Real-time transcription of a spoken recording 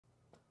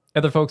Hey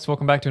there, folks.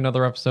 Welcome back to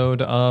another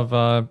episode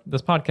of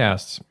this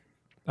podcast.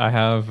 I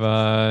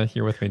have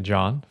here with me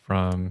John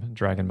from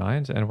Dragon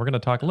Mind, and we're going to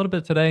talk a little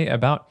bit today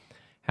about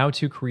how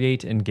to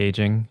create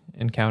engaging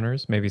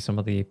encounters, maybe some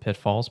of the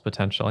pitfalls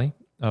potentially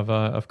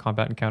of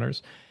combat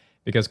encounters,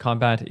 because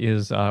combat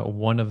is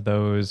one of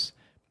those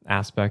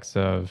aspects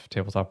of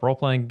tabletop role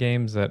playing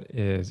games that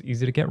is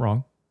easy to get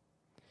wrong,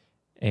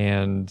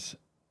 and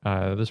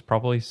there's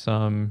probably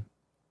some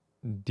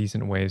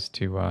decent ways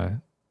to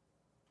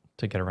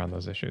get around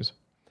those issues.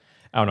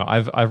 I don't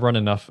know. I've run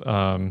enough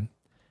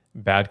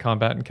bad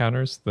combat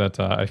encounters that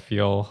I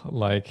feel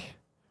like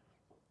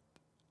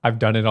I've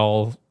done it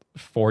all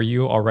for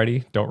you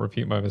already. Don't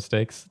repeat my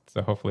mistakes.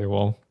 So hopefully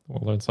we'll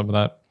learn some of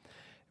that.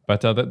 But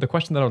the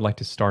question that I would like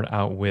to start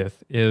out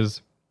with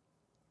is,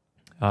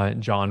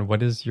 John,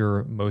 what is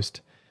your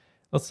most,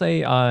 let's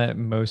say,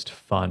 most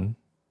fun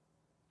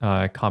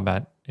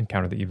combat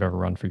encounter that you've ever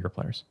run for your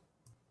players?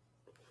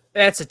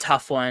 That's a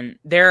tough one.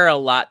 There are a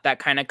lot that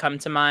kind of come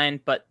to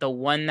mind, but the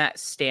one that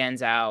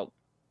stands out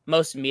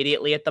most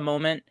immediately at the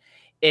moment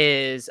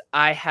is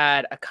I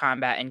had a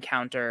combat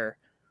encounter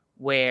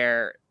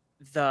where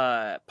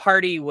the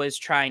party was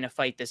trying to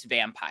fight this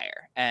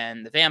vampire,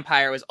 and the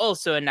vampire was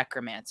also a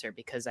necromancer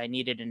because I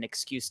needed an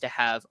excuse to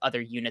have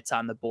other units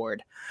on the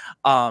board.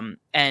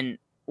 And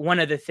one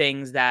of the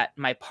things that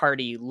my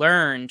party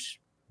learned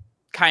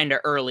kind of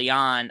early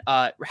on,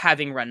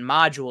 having run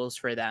modules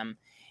for them,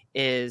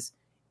 is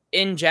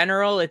in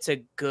general, it's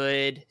a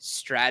good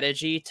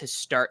strategy to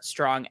start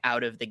strong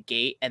out of the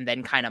gate and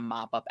then kind of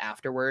mop up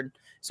afterward.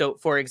 So,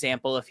 for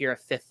example, if you're a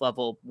 5th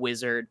level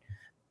wizard,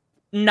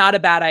 not a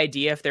bad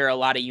idea if there are a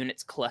lot of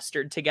units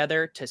clustered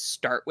together to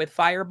start with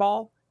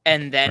Fireball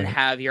and then Right.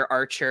 have your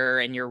archer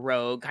and your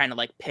rogue kind of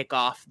like pick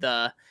off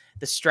the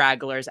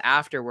stragglers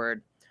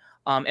afterward.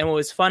 And what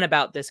was fun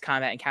about this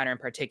combat encounter in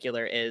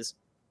particular is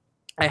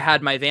I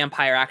had my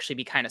vampire actually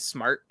be kind of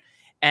smart,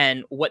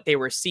 and what they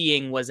were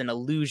seeing was an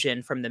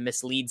illusion from the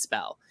mislead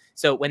spell.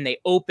 So when they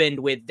opened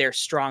with their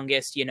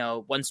strongest,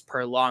 once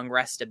per long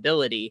rest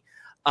ability,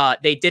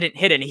 they didn't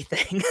hit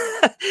anything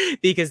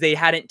because they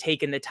hadn't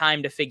taken the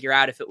time to figure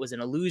out if it was an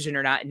illusion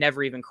or not. It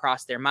never even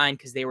crossed their mind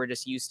because they were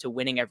just used to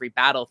winning every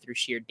battle through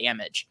sheer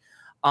damage.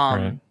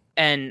 Right.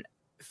 And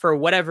for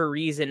whatever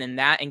reason in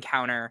that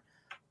encounter,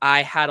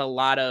 I had a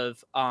lot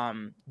of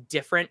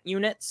different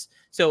units.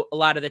 So a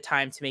lot of the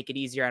time, to make it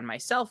easier on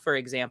myself, for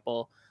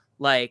example,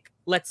 like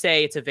let's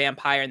say it's a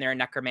vampire and they're a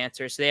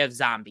necromancer, so they have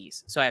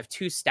zombies. So I have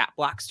 2 stat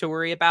blocks to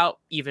worry about,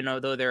 even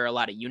though there are a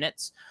lot of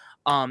units.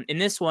 In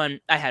this one,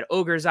 I had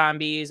ogre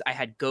zombies, I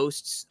had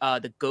ghosts.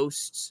 The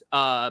ghosts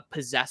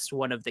possessed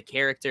one of the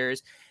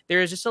characters.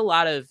 There is just a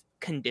lot of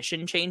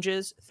condition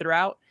changes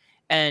throughout,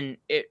 and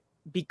it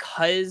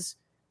because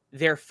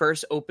their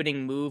first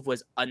opening move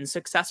was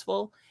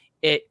unsuccessful,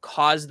 it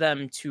caused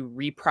them to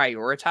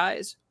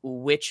reprioritize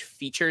which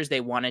features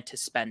they wanted to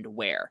spend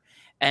where.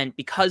 And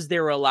because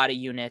there were a lot of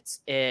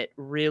units, it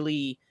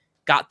really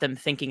got them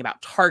thinking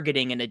about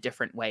targeting in a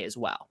different way as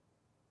well.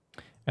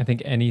 I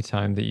think any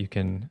time that you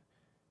can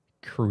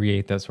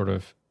create that sort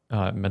of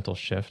mental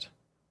shift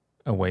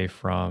away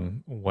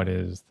from what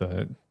is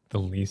the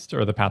least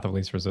or the path of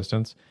least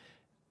resistance,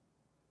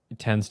 it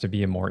tends to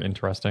be a more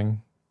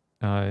interesting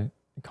uh,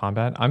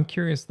 combat. I'm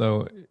curious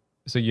though.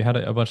 So you had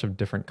a bunch of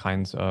different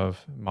kinds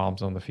of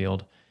mobs on the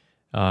field.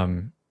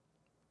 Um,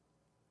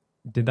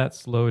 did that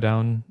slow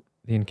down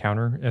the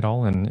encounter at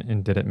all,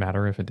 and did it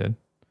matter if it did?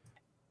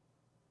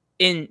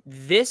 In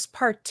this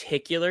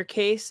particular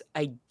case,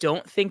 I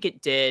don't think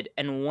it did.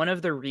 And one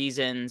of the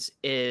reasons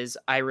is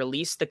I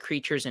released the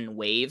creatures in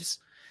waves.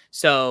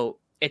 So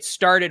it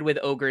started with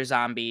ogre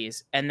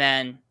zombies, and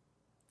then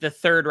the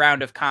third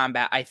round of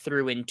combat, I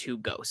threw in 2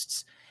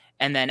 ghosts.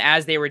 And then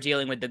as they were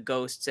dealing with the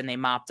ghosts and they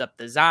mopped up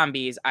the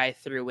zombies, I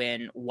threw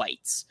in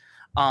whites.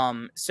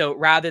 So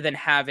rather than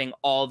having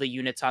all the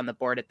units on the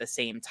board at the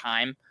same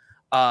time,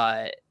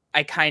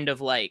 I kind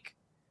of like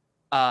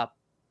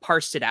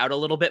parsed it out a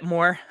little bit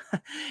more.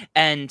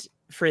 And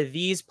for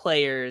these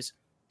players,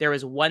 there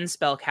was 1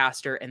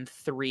 spellcaster and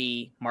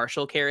 3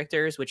 martial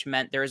characters, which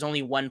meant there was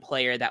only 1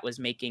 player that was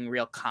making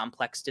real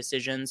complex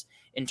decisions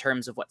in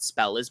terms of what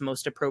spell is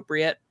most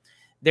appropriate.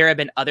 There have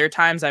been other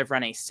times I've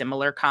run a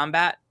similar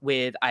combat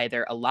with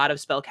either a lot of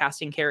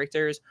spellcasting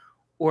characters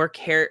or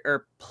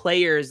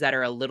players that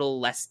are a little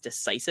less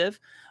decisive,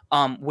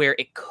 where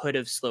it could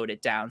have slowed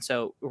it down.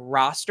 So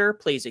roster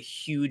plays a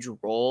huge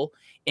role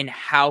in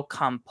how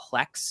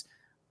complex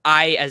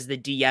I, as the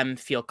DM,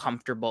 feel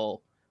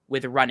comfortable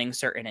with running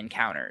certain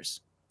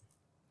encounters.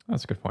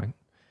 That's a good point.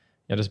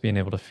 Yeah, just being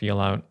able to feel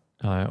out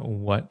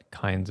what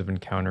kinds of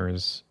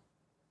encounters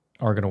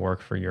are going to work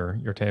for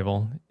your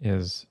table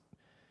is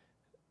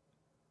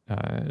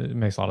it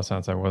makes a lot of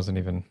sense. I wasn't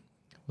even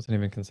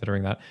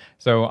considering that.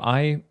 So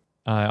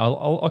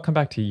I'll come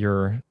back to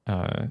your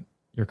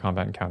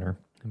combat encounter,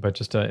 but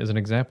just as an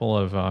example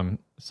of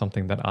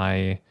something that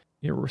I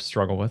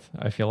struggle with,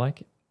 I feel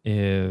like,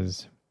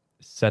 is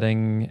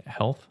setting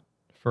health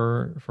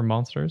for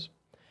monsters.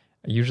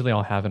 Usually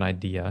I'll have an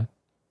idea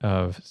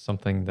of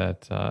something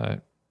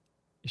that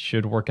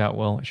should work out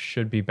well. It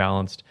should be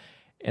balanced.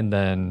 And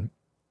then,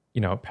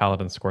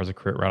 Paladin scores a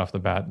crit right off the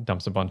bat,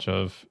 dumps a bunch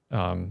of,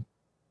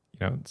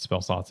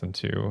 spell slots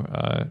into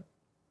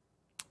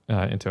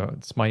a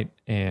smite,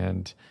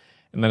 and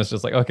then it's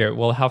just like, okay,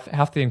 well,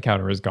 half the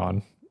encounter is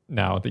gone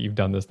now that you've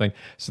done this thing.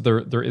 So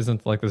there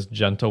isn't like this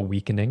gentle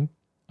weakening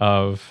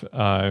of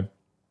the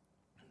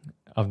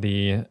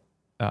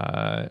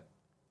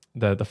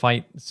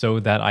fight, so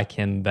that I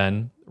can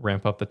then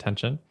ramp up the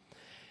tension.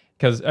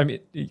 Because I mean,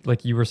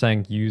 like you were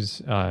saying, you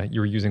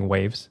were using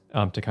waves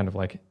to kind of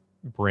like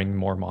bring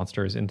more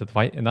monsters into the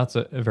fight, and that's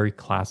a very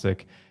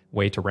classic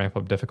way to ramp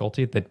up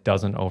difficulty that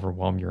doesn't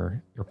overwhelm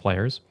your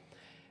players.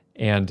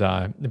 And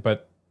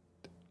but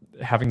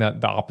having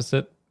the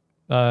opposite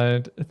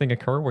thing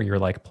occur, where you're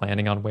like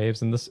planning on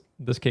waves. In this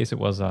case, it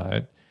was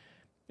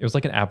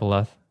like an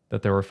aboleth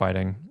that they were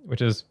fighting,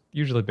 which is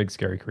usually a big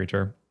scary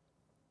creature.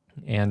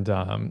 And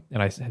I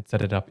had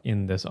set it up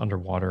in this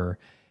underwater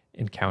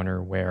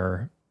encounter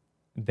where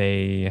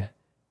there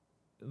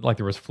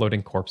was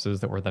floating corpses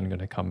that were then going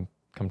to come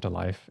to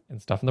life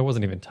and stuff. And there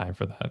wasn't even time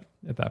for that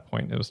at that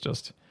point. It was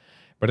just,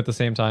 but at the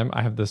same time,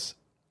 I have this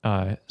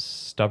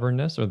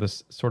stubbornness, or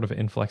this sort of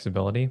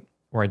inflexibility,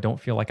 where I don't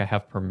feel like I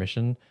have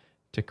permission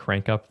to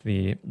crank up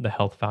the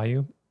health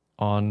value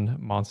on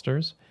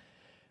monsters.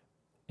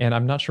 And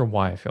I'm not sure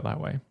why I feel that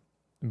way,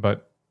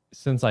 but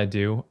since I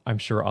do, I'm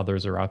sure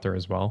others are out there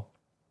as well.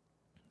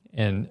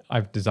 And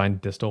I've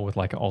designed Distal with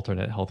like an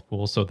alternate health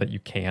pool so that you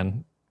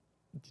can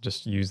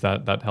just use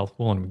that health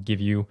pool, and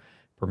give you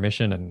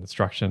permission and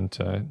instruction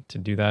to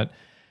do that.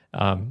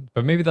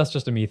 But maybe that's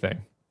just a me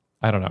thing.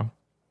 I don't know.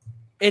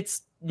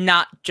 It's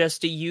not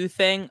just a you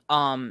thing.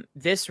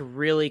 This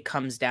really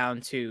comes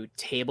down to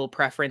table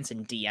preference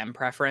and DM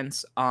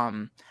preference.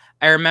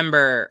 I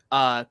remember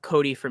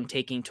Cody from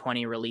Taking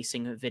 20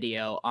 releasing a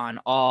video on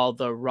all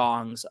the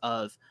wrongs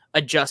of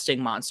adjusting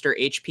monster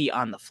HP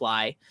on the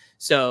fly.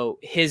 So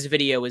his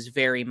video was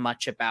very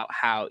much about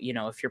how,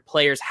 if your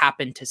players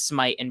happen to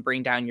smite and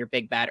bring down your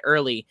big bad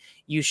early,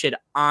 you should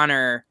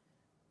honor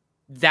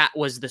that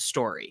was the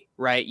story,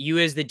 right? You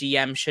as the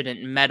DM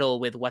shouldn't meddle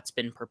with what's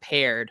been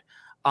prepared.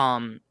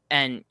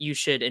 And you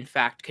should, in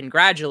fact,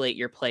 congratulate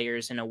your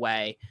players in a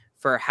way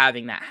for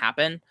having that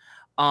happen.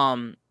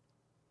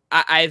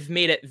 I've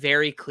made it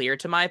very clear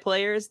to my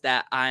players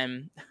that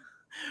I'm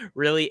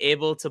really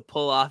able to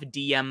pull off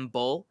DM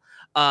bull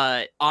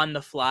on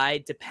the fly,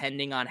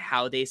 depending on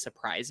how they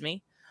surprise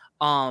me.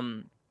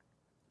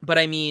 But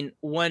I mean,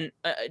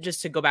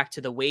 just to go back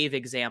to the wave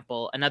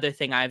example, another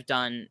thing I've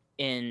done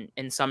in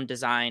some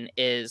design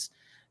is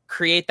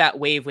create that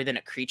wave within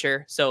a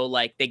creature. So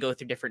like they go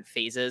through different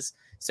phases.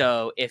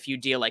 So if you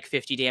deal like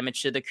 50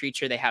 damage to the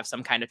creature, they have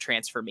some kind of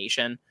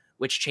transformation,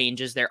 which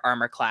changes their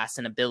armor class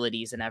and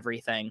abilities and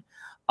everything.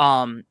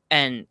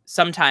 And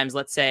sometimes,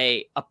 let's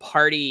say a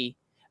party,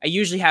 I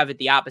usually have it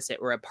the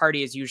opposite, where a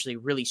party is usually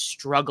really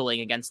struggling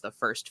against the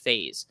first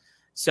phase.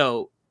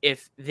 So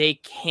if they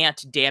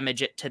can't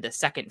damage it to the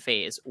second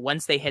phase,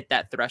 once they hit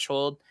that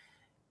threshold,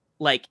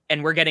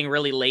 and we're getting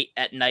really late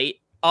at night,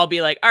 I'll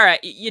be like, all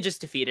right, you just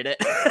defeated it.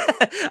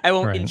 I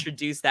won't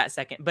introduce that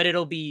second, but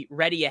it'll be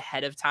ready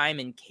ahead of time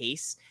in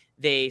case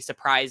they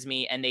surprise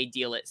me and they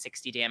deal it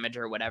 60 damage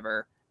or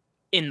whatever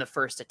in the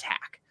first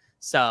attack.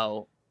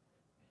 So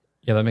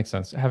yeah, that makes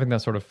sense. Having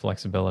that sort of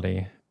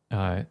flexibility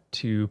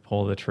to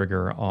pull the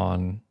trigger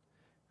on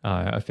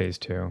a phase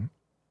 2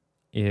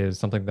 is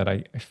something that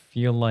I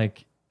feel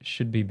like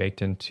should be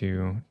baked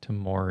into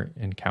more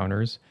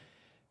encounters,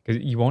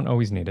 because you won't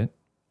always need it.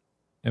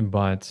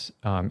 But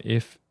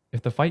if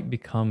the fight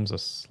becomes a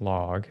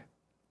slog,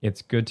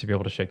 it's good to be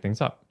able to shake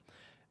things up.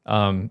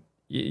 So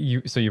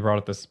you brought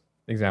up this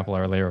example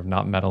earlier of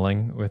not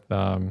meddling with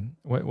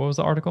what was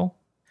the article?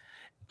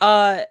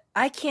 I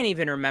can't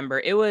even remember.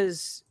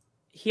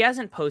 He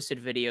hasn't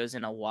posted videos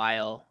in a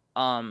while.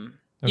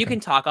 You can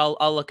talk.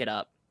 I'll look it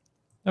up.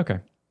 Okay.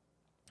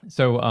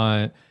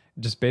 So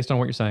just based on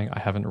what you're saying, I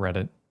haven't read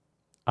it.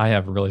 I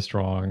have really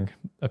strong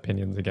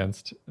opinions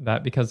against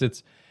that, because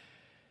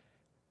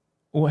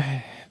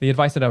the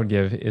advice that I would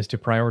give is to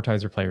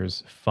prioritize your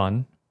players'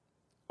 fun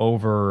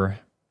over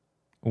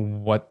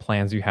what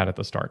plans you had at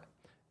the start.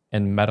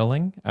 And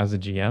meddling as a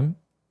GM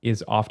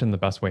is often the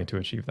best way to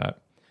achieve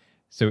that.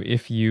 So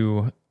if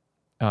you,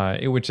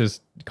 which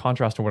is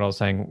contrast to what I was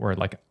saying, where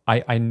like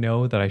I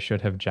know that I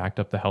should have jacked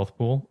up the health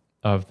pool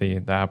of the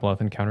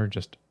aboleth encounter,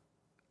 just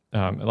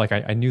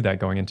I knew that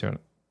going into it,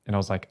 and I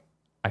was like,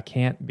 I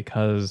can't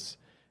because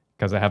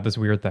I have this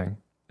weird thing.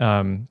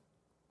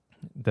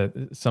 That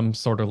some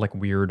sort of like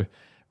weird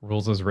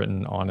rules as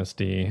written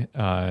honesty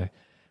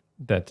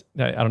that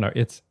I don't know.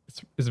 It's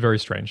very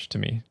strange to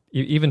me,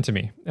 even to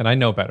me, and I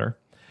know better.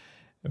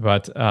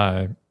 But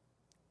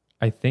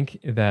I think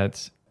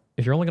that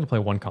if you're only going to play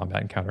one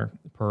combat encounter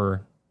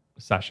per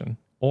session,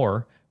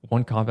 or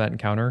one combat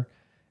encounter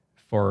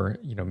for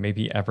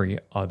maybe every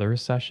other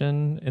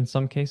session in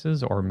some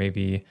cases, or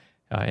maybe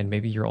and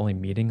maybe you're only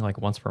meeting like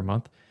once per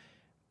month.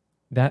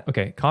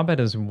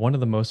 Combat is one of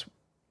the most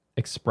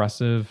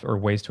expressive or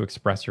ways to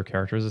express your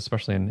characters,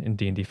 especially in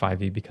D&D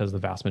 5e, because the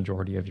vast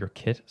majority of your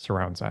kit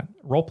surrounds that.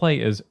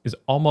 Roleplay is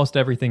almost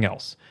everything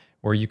else,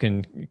 where you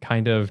can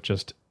kind of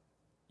just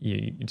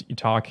you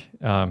talk,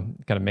 kind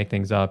of make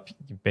things up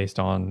based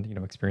on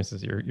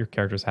experiences your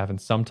characters have,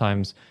 and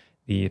sometimes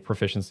the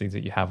proficiencies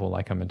that you have will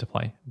like come into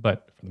play.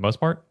 But for the most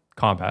part,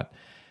 combat.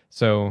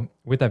 So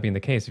with that being the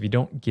case, if you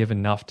don't give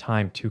enough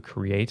time to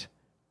create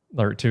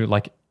or to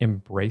like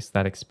embrace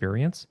that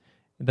experience,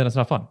 then it's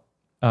not fun.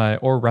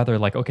 Or rather,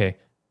 like, okay,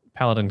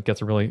 Paladin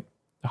gets a really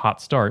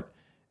hot start,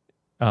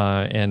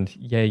 and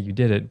yay, you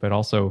did it. But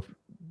also,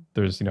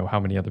 there's how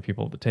many other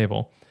people at the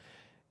table,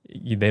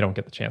 they don't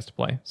get the chance to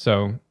play.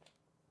 So,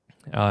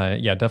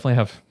 yeah, definitely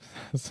have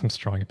some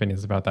strong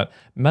opinions about that.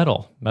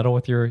 Meddle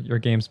with your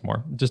games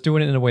more. Just do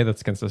it in a way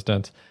that's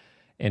consistent.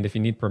 And if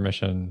you need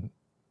permission,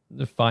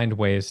 find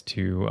ways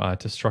to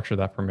structure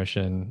that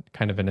permission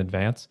kind of in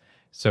advance.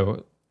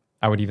 So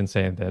I would even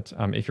say that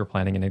if you're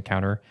planning an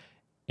encounter,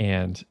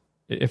 and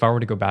if I were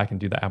to go back and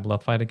do the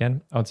Aboleth fight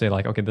again, I would say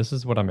like, okay, this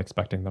is what I'm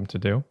expecting them to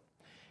do.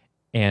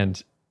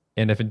 And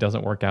if it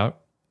doesn't work out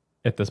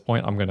at this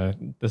point,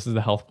 this is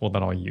the health pool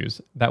that I'll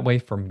use. That way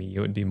for me, it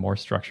would be more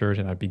structured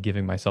and I'd be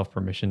giving myself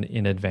permission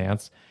in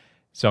advance.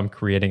 So I'm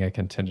creating a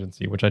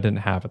contingency, which I didn't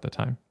have at the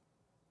time.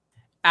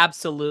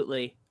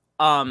 Absolutely.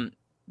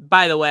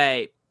 By the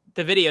way,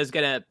 the video is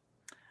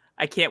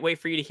I can't wait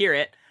for you to hear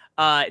it.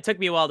 It took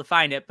me a while to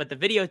find it, but the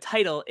video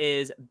title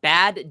is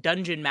Bad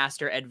Dungeon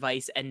Master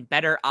Advice and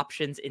Better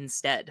Options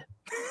Instead.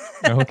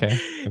 Oh, okay.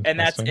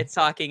 And it's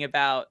talking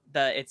about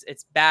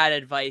it's bad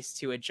advice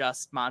to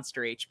adjust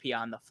monster HP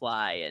on the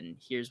fly, and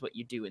here's what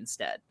you do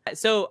instead.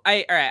 So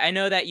I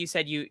know that you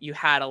said you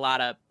had a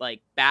lot of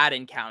like bad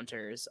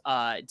encounters.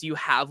 Do you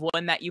have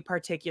one that you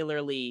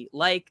particularly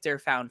liked or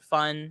found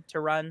fun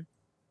to run?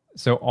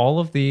 So all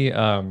of the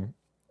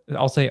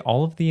I'll say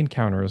all of the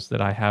encounters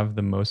that I have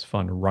the most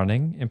fun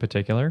running in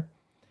particular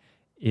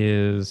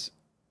is,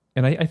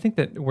 and I think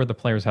that where the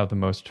players have the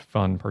most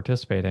fun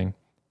participating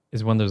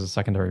is when there's a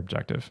secondary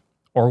objective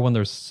or when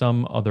there's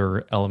some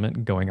other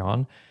element going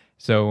on.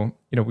 So,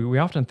 we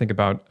often think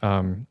about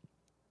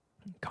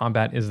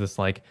combat is this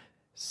like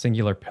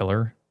singular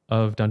pillar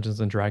of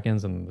Dungeons and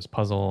Dragons, and this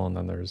puzzle, and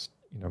then there's,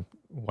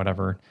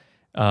 whatever.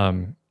 Why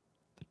am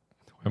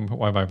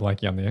I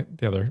blanking on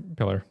the other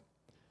pillar?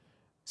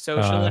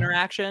 Social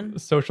interaction.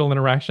 Social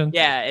interaction.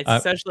 Yeah,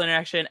 it's social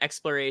interaction,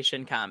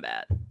 exploration,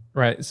 combat.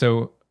 Right.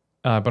 So,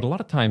 but a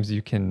lot of times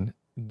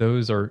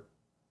those are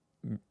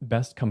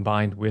best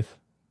combined with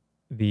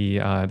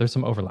there's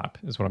some overlap,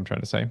 is what I'm trying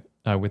to say,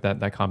 with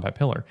that combat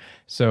pillar.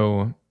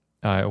 So,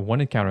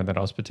 one encounter that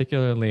I was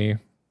particularly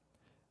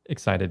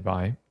excited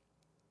by,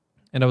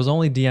 and I was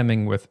only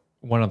DMing with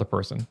one other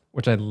person,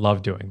 which I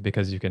love doing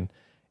because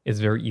it's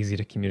very easy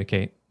to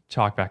communicate,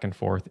 talk back and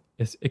forth.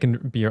 It can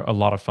be a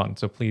lot of fun.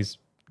 So please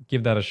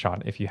give that a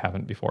shot if you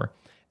haven't before.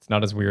 It's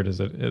not as weird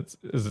as it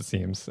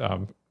seems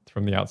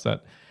from the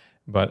outset.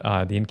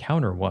 But the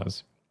encounter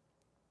was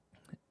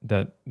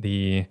that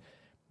the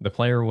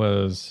player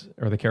was,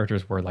 or the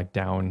characters were like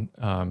down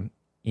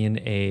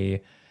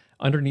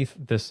underneath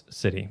this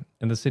city.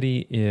 And the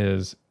city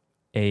is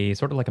a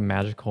sort of like a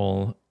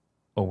magical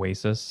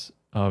oasis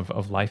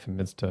of life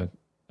amidst a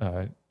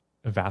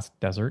vast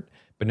desert,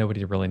 but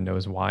nobody really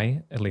knows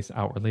why, at least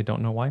outwardly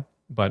don't know why.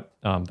 But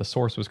the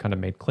source was kind of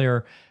made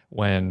clear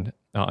when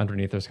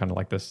underneath there's kind of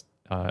like this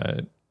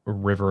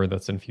river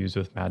that's infused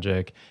with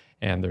magic,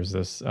 and there's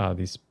this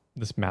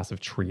massive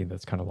tree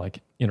that's kind of like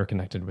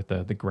interconnected with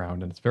the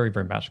ground, and it's very,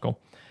 very magical.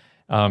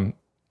 Up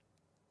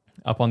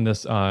on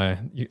this, so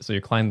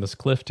you climb this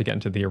cliff to get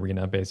into the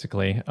arena,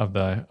 basically of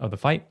the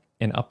fight,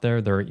 and up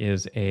there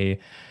is a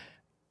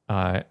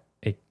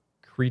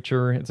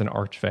creature. It's an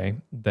archfey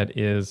that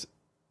is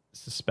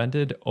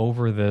suspended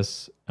over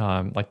this,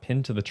 like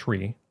pinned to the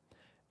tree,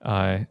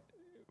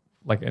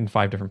 like in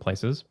 5 different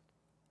places,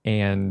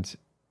 and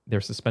they're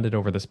suspended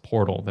over this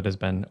portal that has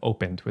been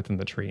opened within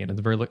the tree, and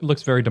it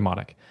looks very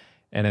demonic.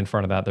 And in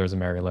front of that, there's a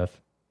Merilith,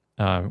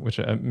 which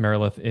a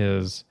Merilith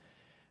is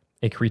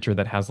a creature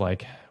that has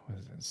like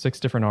 6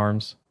 different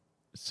arms,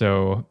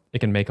 so it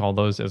can make all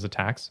those as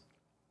attacks.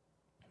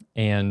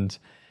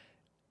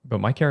 But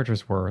my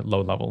characters were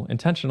low level,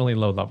 intentionally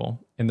low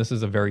level, and this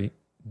is a very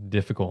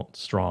difficult,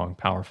 strong,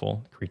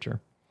 powerful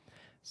creature.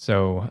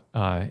 So,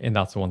 and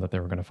that's the one that they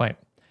were going to fight.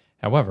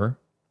 However,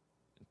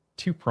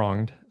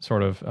 two-pronged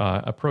sort of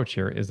approach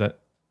here is that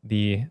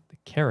the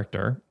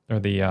character, or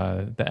the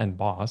end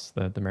boss,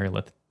 the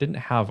Merilith, didn't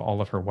have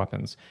all of her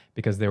weapons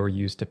because they were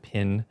used to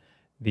pin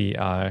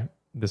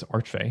this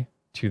archfey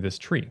to this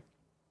tree.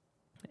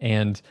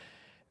 And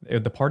it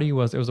was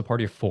a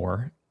party of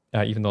 4.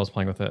 Even though I was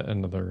playing with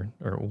another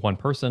or one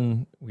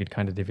person, we'd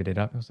kind of divvied it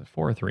up. It was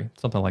 4 or 3,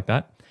 something like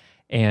that.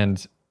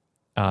 And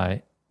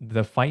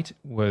the fight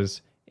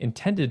was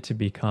intended to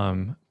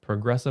become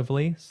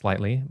progressively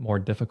slightly more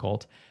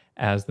difficult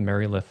as the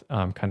Merilith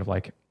kind of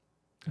like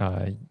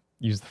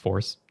used the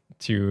force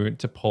to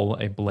pull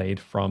a blade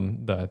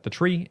from the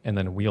tree and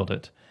then wield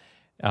it.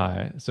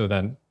 So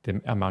then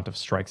the amount of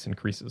strikes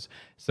increases.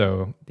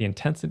 So the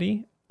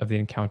intensity of the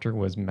encounter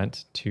was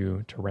meant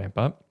to ramp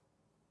up.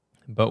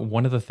 But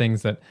one of the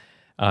things that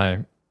uh,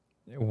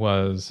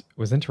 was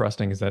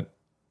interesting is that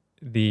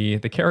the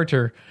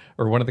character,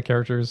 or one of the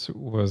characters,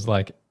 was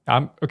like,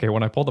 "I'm okay.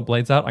 When I pull the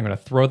blades out, I'm going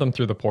to throw them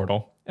through the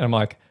portal." And I'm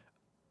like,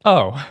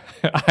 "Oh,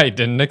 I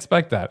didn't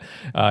expect that."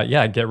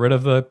 Yeah, get rid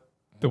of the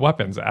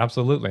weapons.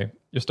 Absolutely,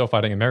 you're still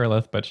fighting a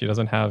Merilith, but she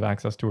doesn't have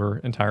access to her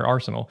entire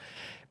arsenal.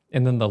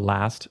 And then the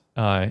last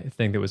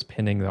thing that was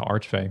pinning the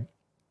Archfey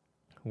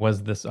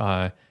was this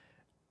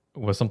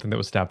was something that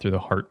was stabbed through the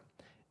heart,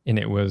 and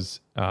it was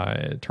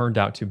turned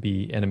out to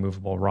be an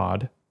immovable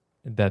rod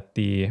that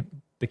the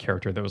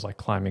character that was like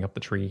climbing up the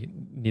tree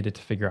needed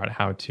to figure out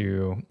how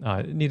to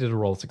needed to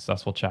roll a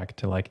successful check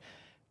to like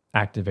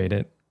activate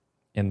it,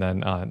 and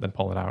then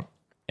pull it out.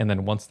 And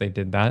then once they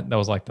did that, that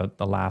was like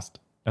the last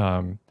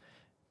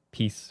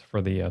piece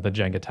for the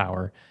Jenga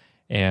tower,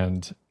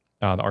 and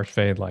the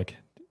Archfey like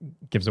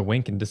gives a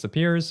wink and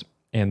disappears,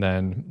 and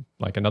then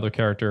like another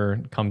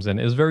character comes in.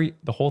 It was very,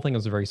 the whole thing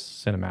was very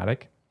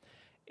cinematic,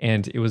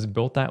 and it was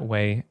built that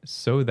way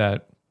so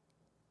that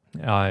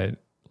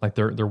like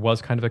there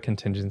was kind of a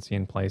contingency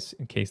in place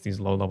in case these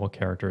low level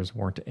characters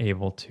weren't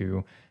able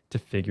to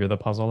figure the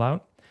puzzle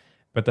out.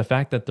 But the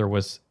fact that there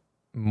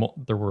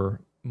were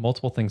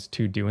multiple things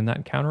to do in that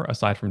encounter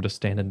aside from just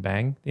stand and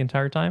bang the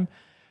entire time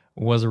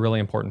was a really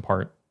important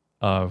part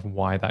of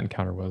why that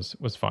encounter was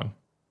fun.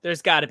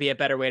 There's got to be a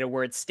better way to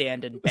word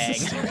stand and bang.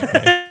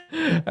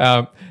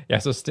 Yeah,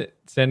 so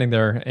standing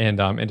there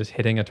and just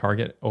hitting a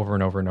target over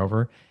and over and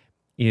over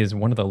is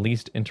one of the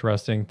least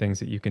interesting things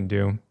that you can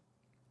do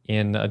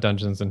in a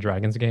Dungeons and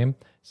Dragons game.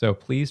 So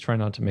please try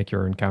not to make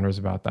your encounters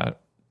about that.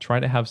 Try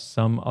to have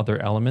some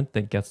other element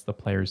that gets the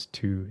players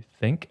to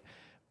think,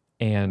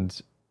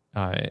 and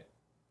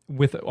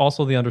with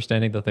also the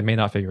understanding that they may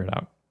not figure it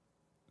out.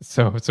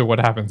 So what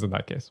happens in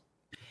that case?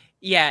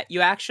 Yeah, you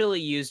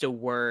actually used a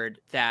word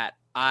that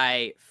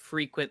I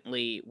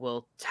frequently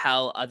will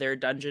tell other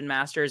dungeon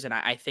masters, and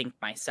I think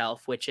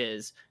myself, which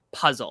is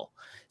puzzle.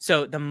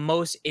 So the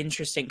most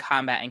interesting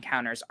combat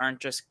encounters aren't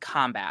just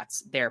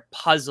combats, they're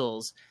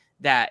puzzles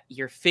that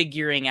you're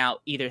figuring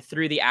out either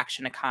through the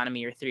action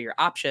economy or through your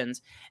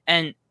options.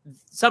 And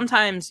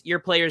sometimes your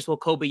players will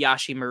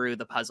Kobayashi Maru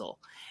the puzzle,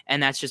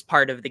 and that's just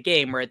part of the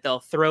game where they'll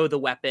throw the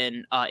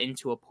weapon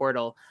into a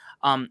portal.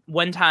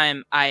 One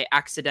time I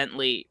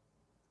accidentally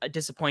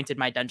disappointed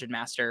my dungeon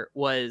master.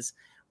 Was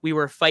we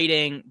were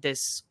fighting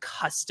this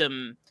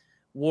custom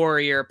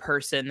warrior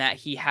person that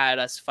he had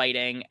us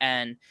fighting,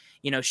 and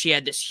she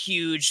had this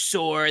huge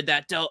sword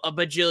that dealt a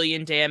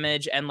bajillion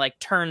damage, and like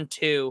turn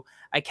 2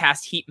 I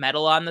cast heat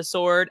metal on the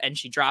sword and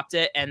she dropped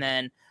it, and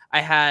then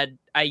I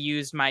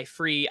used my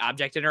free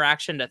object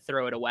interaction to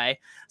throw it away.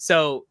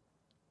 So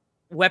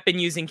weapon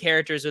using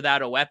characters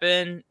without a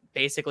weapon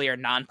basically are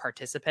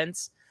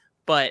non-participants,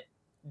 but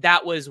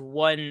that was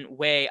one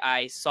way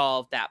I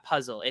solved that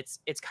puzzle.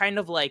 It's kind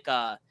of like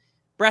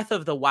Breath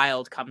of the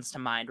Wild comes to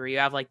mind, where you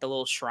have like the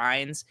little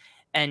shrines,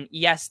 and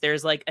yes,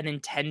 there's like an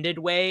intended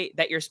way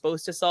that you're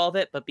supposed to solve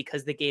it, but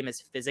because the game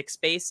is physics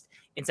based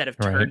instead of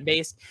turn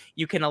based,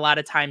 you can a lot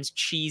of times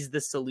cheese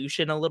the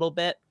solution a little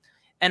bit.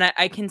 And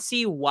I can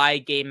see why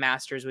game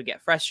masters would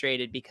get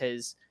frustrated,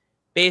 because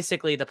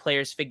basically the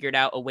players figured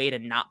out a way to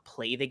not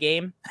play the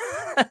game.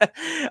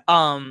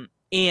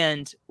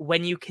 And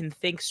when you can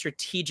think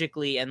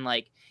strategically and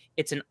like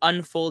it's an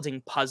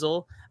unfolding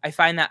puzzle, I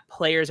find that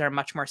players are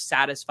much more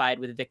satisfied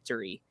with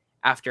victory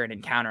after an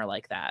encounter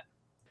like that.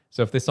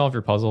 So if they solve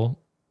your puzzle,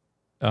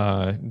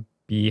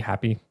 be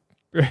happy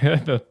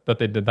that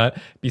they did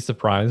that. Be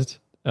surprised.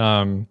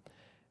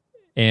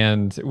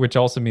 And which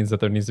also means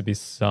that there needs to be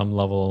some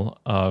level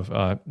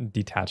of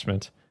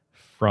detachment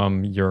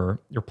from your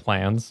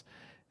plans,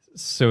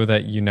 so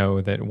that you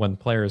know that when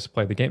players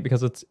play the game,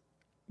 because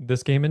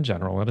this game in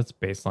general at its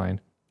baseline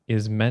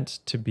is meant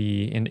to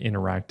be an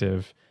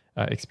interactive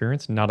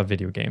experience, not a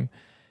video game.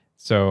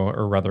 So,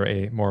 or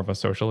rather more of a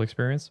social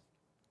experience.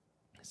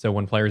 So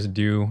when players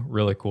do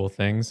really cool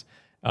things,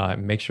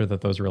 make sure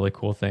that those really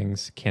cool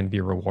things can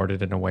be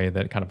rewarded in a way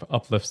that kind of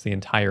uplifts the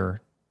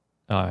entire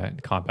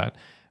combat,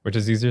 which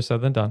is easier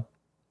said than done.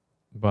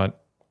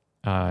 But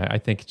I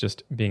think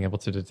just being able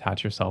to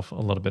detach yourself a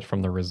little bit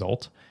from the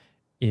result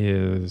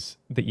is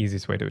the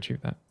easiest way to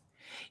achieve that.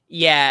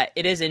 Yeah,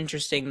 it is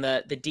interesting.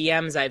 The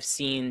DMs I've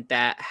seen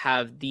that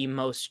have the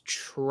most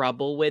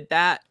trouble with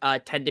that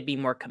tend to be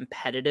more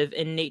competitive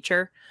in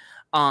nature.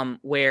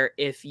 Where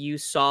if you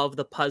solve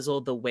the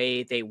puzzle the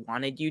way they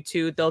wanted you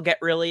to, they'll get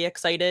really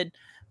excited.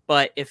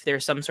 But if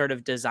there's some sort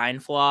of design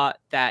flaw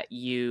that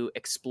you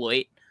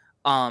exploit,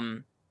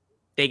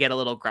 they get a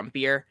little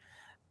grumpier.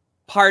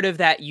 Part of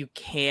that you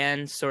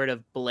can sort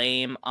of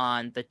blame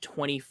on the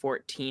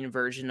 2014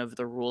 version of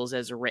the rules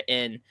as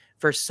written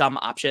for some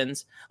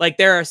options. Like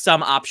there are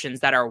some options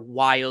that are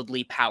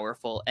wildly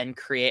powerful and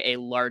create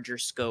a larger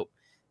scope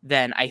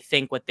than I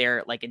think what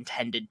they're like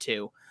intended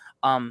to.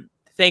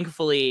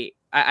 Thankfully,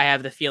 I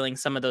have the feeling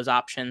some of those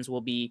options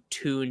will be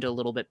tuned a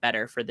little bit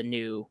better for the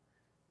new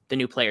the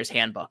new player's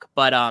handbook.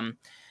 But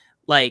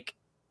like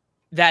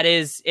it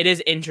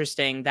is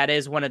interesting. That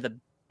is one of the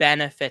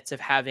benefits of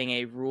having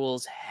a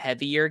rules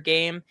heavier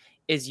game,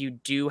 is you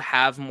do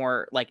have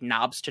more like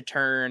knobs to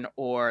turn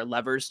or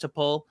levers to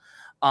pull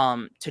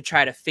to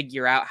try to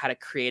figure out how to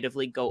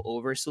creatively go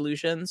over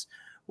solutions.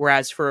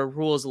 Whereas for a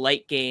rules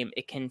light game,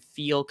 it can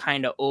feel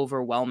kind of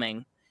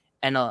overwhelming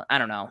and I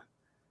don't know,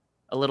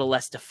 a little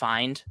less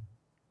defined.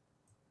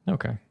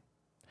 Okay.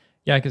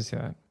 Yeah, I can see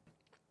that.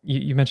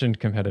 You mentioned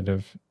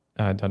competitive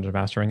dungeon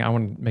mastering. I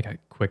want to make a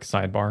quick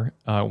sidebar.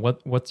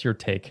 What's your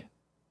take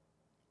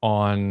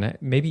on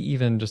maybe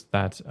even just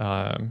that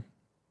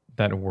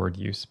that word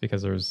use?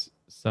 Because there's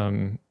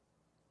some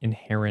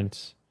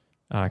inherent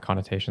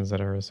connotations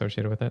that are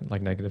associated with it,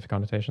 like negative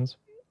connotations.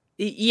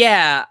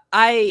 Yeah,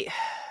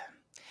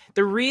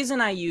 the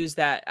reason I use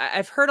that,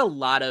 I've heard a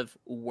lot of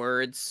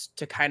words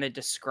to kind of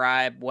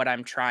describe what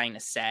I'm trying to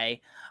say.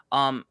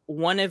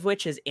 One of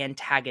which is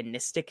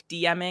antagonistic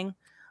DMing.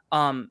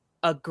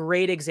 A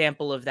great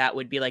example of that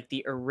would be like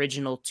the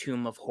original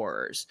Tomb of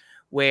Horrors,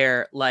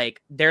 where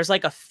like there's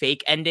like a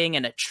fake ending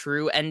and a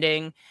true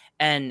ending.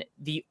 And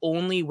the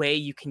only way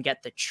you can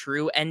get the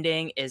true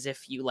ending is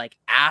if you like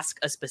ask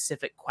a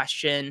specific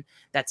question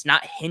that's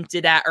not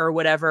hinted at or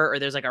whatever, or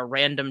there's like a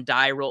random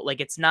die roll.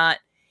 Like it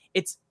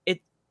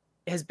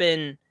has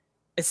been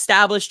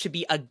established to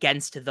be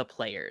against the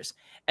players.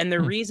 And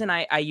the reason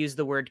I use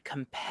the word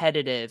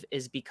competitive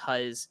is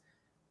because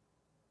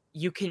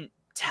you can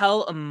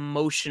tell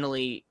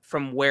emotionally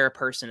from where a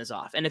person is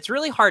off. And it's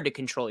really hard to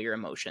control your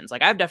emotions.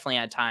 Like I've definitely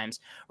had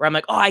times where I'm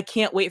like, oh, I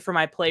can't wait for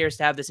my players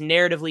to have this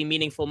narratively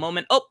meaningful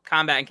moment. Oh,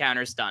 combat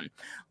encounter's done.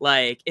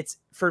 Like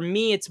for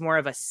me, it's more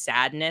of a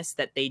sadness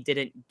that they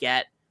didn't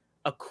get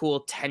a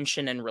cool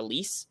tension and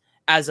release,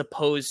 as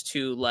opposed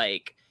to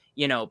like,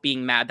 you know,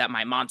 being mad that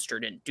my monster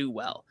didn't do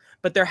well.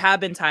 But there have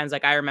been times,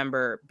 like I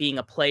remember being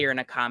a player in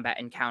a combat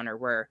encounter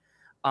where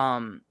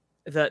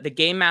the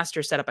game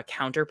master set up a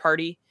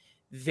counterparty,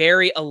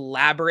 very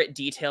elaborate,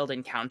 detailed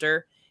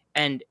encounter.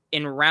 And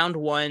in round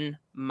one,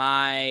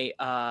 my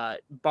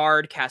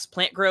bard cast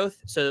plant growth,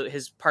 so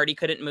his party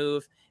couldn't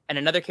move, and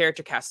another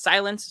character cast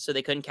silence, so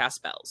they couldn't cast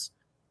spells.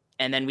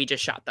 And then we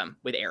just shot them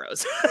with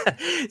arrows.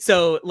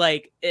 So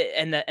like,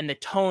 and the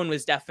tone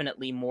was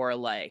definitely more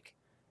like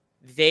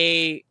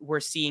they were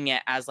seeing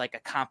it as like a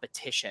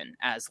competition,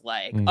 as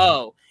like,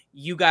 oh,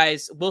 you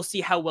guys, we'll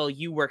see how well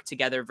you work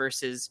together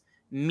versus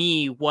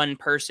me, one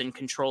person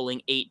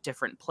controlling 8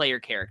 different player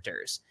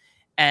characters.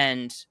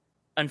 And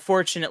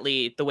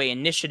unfortunately, the way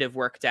initiative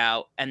worked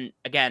out, and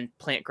again,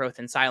 plant growth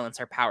and silence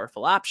are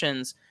powerful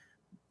options,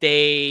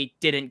 they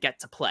didn't get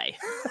to play.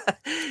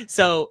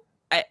 So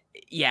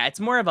yeah, it's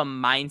more of a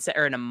mindset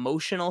or an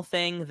emotional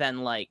thing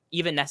than like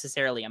even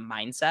necessarily a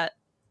mindset.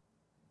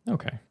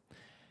 Okay.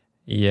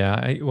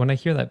 Yeah, when I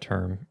hear that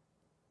term,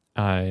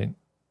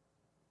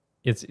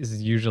 it's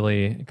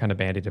usually kind of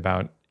bandied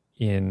about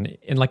in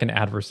like an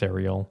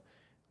adversarial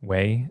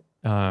way,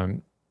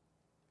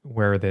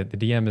 where the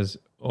DM is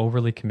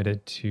overly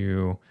committed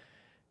to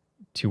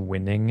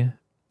winning,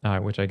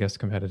 which I guess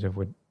competitive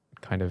would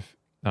kind of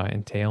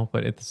entail.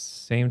 But at the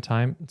same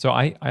time, so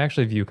I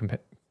actually view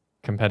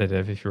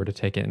competitive, if you were to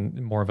take it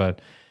in more of an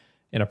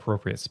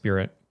appropriate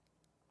spirit,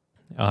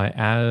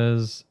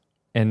 as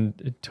a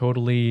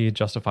totally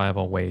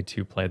justifiable way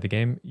to play the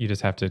game. You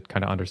just have to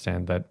kind of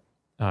understand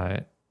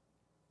that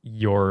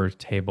your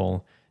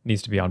table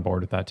needs to be on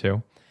board with that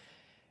too.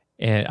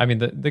 And I mean,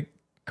 the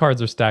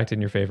cards are stacked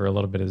in your favor a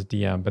little bit as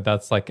DM, but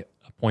that's like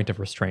a point of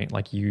restraint.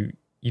 Like you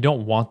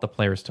don't want the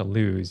players to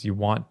lose. You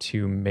want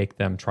to make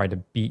them try to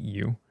beat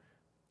you,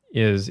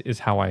 is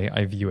how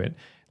I view it.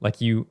 Like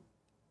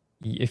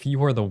if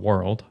you are the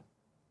world,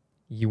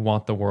 you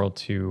want the world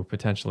to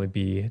potentially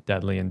be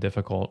deadly and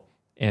difficult.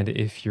 And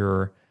if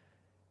you're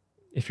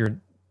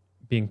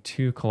being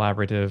too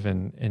collaborative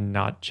and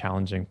not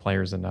challenging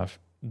players enough,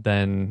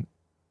 then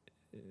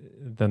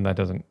that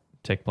doesn't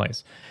take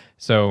place.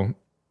 So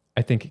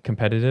I think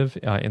competitive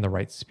in the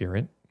right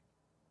spirit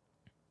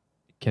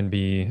can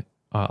be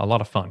a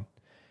lot of fun.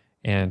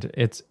 And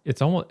it's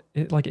almost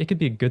like it could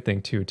be a good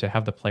thing too, to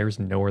have the players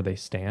know where they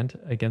stand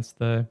against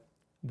the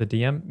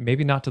DM.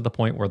 Maybe not to the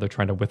point where they're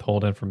trying to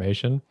withhold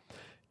information,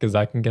 because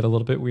that can get a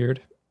little bit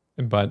weird.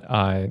 But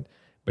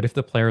if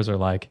the players are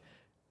like,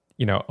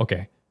 you know,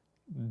 okay,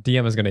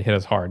 DM is going to hit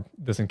us hard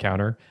this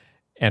encounter,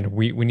 and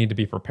we need to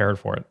be prepared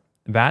for it.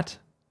 That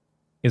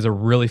is a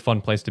really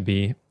fun place to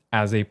be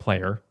as a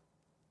player,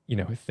 you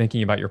know,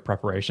 thinking about your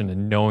preparation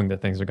and knowing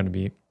that things are going to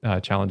be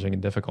challenging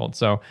and difficult.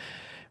 So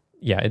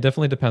yeah, it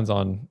definitely depends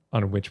on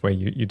which way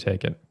you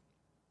take it.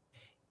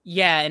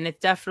 Yeah, and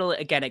it definitely,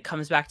 again, it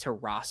comes back to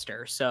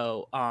roster.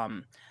 So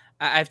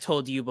I've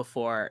told you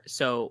before,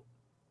 so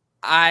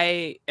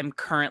I am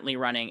currently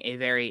running a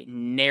very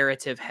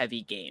narrative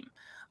heavy game.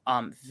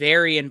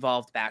 Very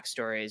involved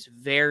backstories,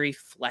 very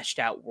fleshed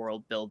out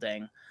world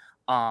building.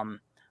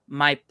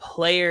 My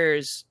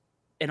players,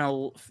 and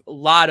a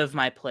lot of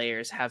my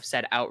players have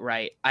said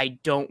outright, I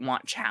don't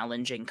want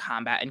challenging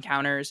combat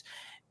encounters.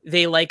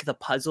 they like the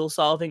puzzle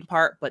solving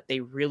part, but they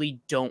really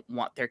don't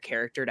want their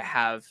character to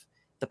have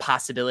the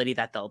possibility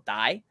that they'll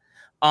die.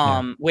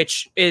 Yeah.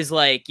 Which is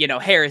like,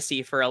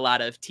 heresy for a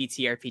lot of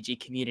TTRPG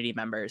community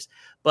members.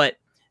 But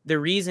the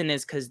reason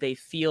is because they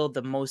feel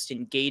the most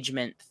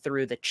engagement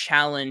through the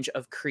challenge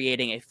of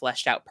creating a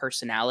fleshed out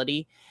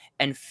personality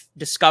and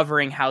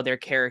discovering how their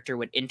character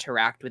would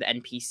interact with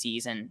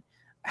NPCs and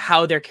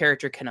how their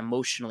character can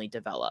emotionally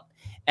develop.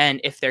 And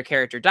if their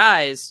character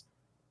dies,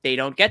 they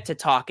don't get to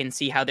talk and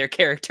see how their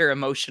character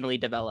emotionally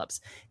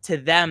develops. To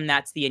them,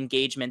 that's the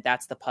engagement,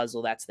 that's the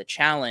puzzle, that's the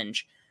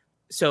challenge.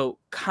 So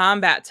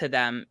combat to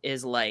them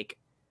is like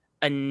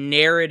a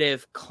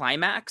narrative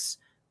climax,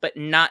 but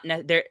not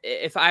there.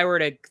 If I were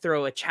to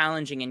throw a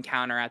challenging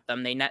encounter at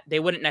them, they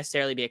wouldn't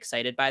necessarily be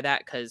excited by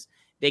that because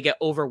they get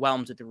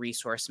overwhelmed with the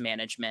resource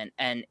management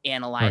and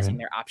analyzing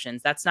their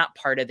options. That's not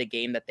part of the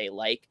game that they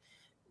like.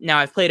 Now,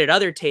 I've played at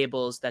other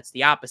tables. That's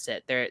the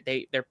opposite.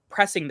 They're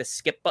pressing the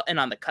skip button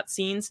on the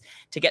cutscenes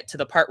to get to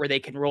the part where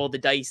they can roll the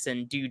dice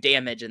and do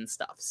damage and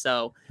stuff.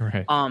 So,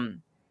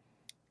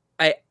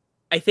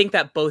 I think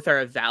that both are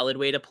a valid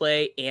way to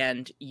play,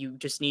 and you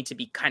just need to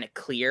be kind of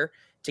clear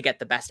to get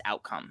the best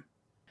outcome.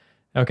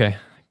 Okay,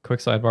 quick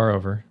sidebar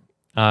over.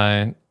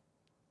 Are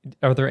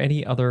there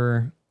any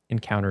other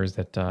encounters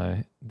that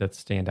that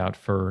stand out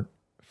for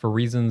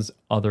reasons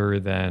other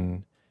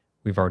than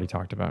we've already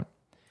talked about?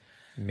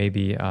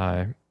 Maybe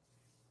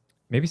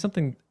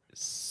something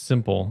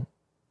simple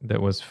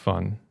that was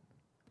fun.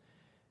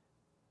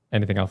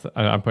 Anything else?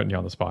 I'm putting you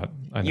on the spot.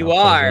 I know. You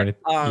are.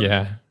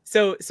 Yeah.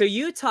 So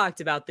you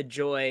talked about the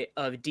joy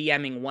of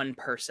DMing one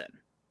person,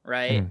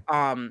 right?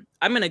 I'm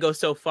going to go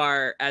so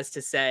far as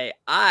to say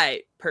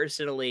I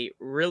personally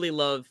really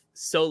love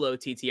solo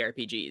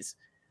TTRPGs.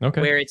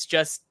 Okay. Where it's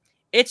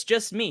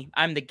just me.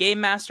 I'm the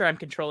game master. I'm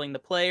controlling the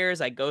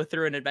players. I go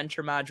through an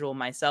adventure module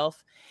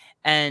myself.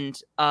 And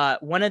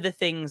one of the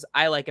things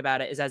I like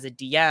about it is, as a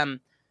DM,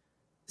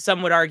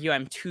 some would argue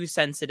I'm too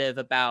sensitive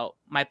about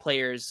my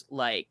players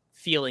like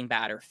feeling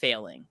bad or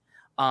failing.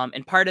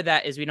 And part of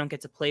that is we don't get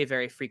to play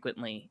very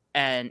frequently.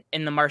 And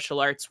in the martial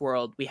arts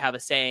world, we have a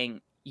saying,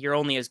 you're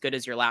only as good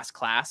as your last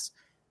class.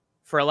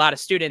 For a lot of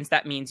students,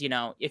 that means,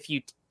 if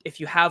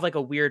you have like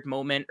a weird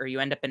moment or you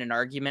end up in an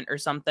argument or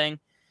something,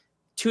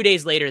 2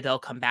 days later, they'll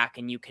come back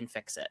and you can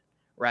fix it.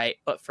 Right.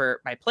 But for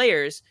my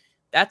players,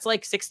 that's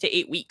like 6 to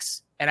 8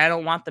 weeks. And I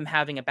don't want them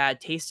having a bad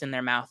taste in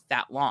their mouth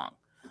that long.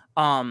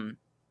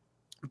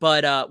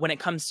 But when it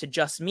comes to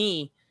just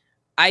me,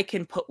 I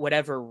can put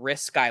whatever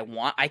risk I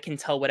want. I can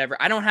tell whatever.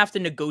 I don't have to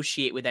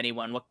negotiate with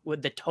anyone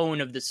with the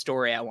tone of the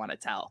story I want to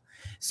tell.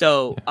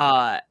 So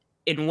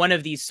in one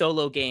of these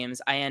solo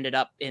games, I ended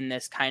up in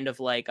this kind of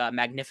like a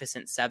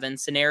Magnificent Seven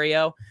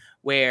scenario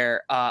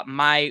where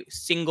my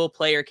single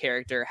player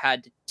character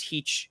had to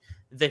teach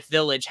the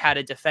village how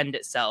to defend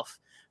itself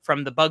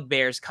from the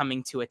bugbears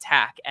coming to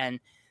attack. And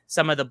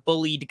some of the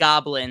bullied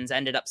goblins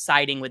ended up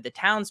siding with the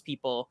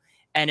townspeople.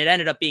 And it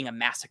ended up being a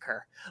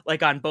massacre,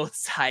 like on both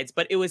sides.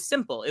 But it was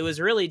simple. It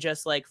was really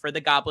just like for the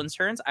goblins'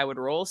 turns, I would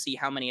roll, see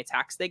how many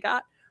attacks they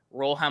got,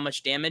 roll how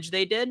much damage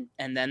they did,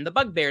 and then the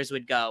bugbears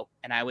would go.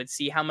 And I would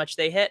see how much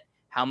they hit,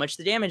 how much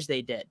the damage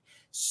they did.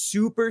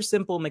 Super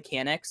simple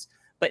mechanics.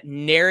 But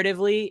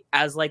narratively,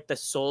 as like the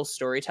sole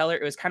storyteller,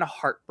 it was kind of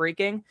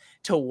heartbreaking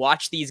to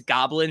watch these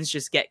goblins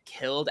just get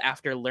killed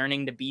after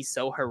learning to be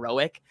so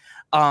heroic.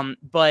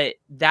 But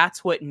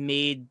that's what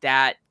made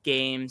that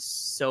game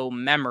so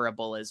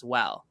memorable as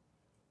well.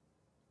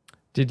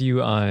 Did you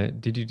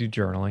do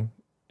journaling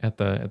at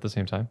the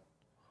same time?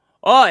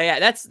 Oh yeah,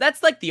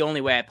 that's like the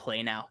only way I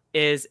play now.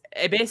 Is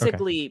I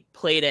basically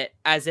played it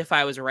as if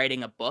I was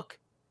writing a book.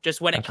 Just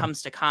when it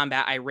comes to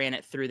combat, I ran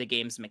it through the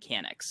game's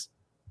mechanics.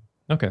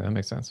 Okay, that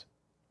makes sense.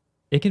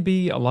 It can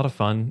be a lot of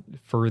fun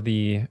for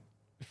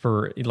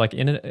like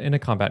in a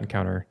combat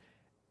encounter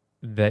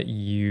that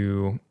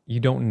you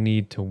don't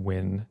need to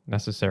win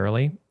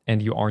necessarily,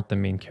 and you aren't the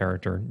main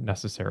character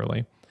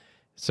necessarily.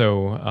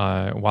 So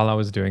while I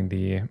was doing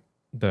the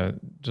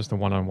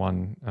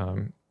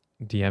one-on-one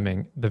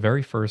DMing, the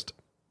very first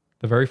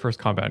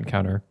combat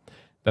encounter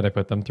that I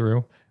put them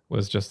through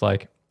was just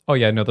like, oh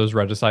yeah, no, there's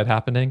regicide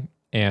happening,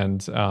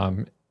 and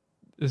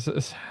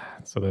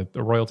so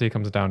the royalty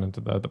comes down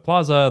into the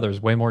plaza. There's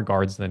way more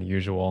guards than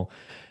usual,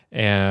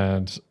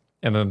 and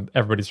then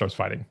everybody starts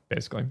fighting.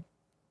 Basically,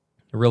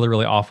 a really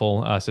really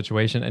awful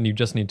situation, and you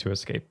just need to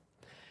escape.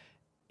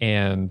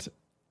 And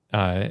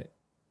they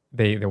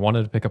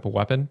wanted to pick up a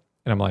weapon,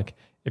 and I'm like,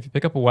 if you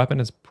pick up a weapon,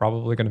 it's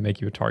probably going to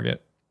make you a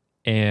target.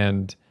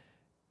 And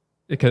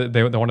because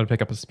they wanted to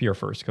pick up a spear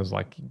first, because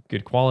like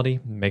good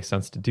quality, makes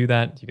sense to do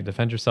that. You can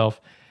defend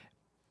yourself,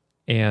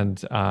 and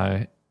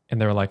they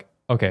were like,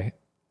 okay.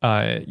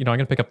 I'm going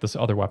to pick up this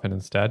other weapon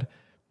instead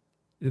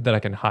that I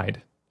can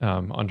hide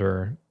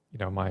under,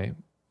 my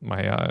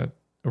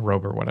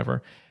robe or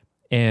whatever.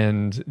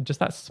 And just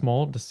that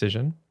small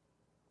decision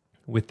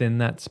within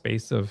that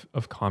space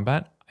of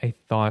combat, I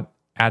thought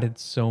added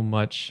so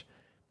much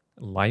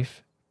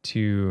life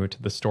to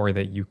the story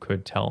that you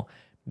could tell.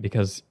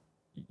 Because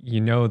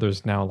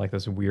there's now like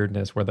this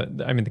weirdness where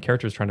the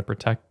character is trying to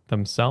protect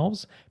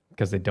themselves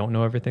because they don't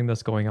know everything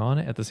that's going on.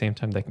 At the same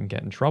time, they can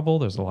get in trouble.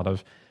 There's a lot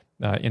of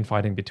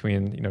infighting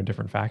between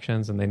different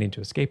factions, and they need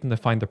to escape and to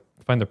find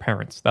their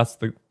parents. That's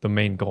the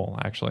main goal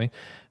actually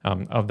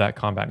of that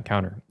combat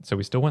encounter. So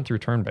we still went through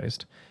turn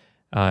based,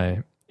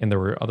 and there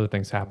were other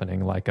things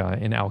happening like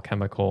in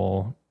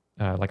alchemical.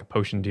 Like a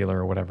potion dealer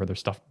or whatever, their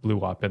stuff blew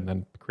up and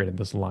then created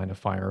this line of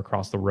fire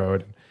across the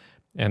road.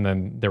 And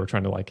then they were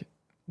trying to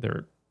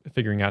they're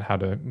figuring out how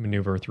to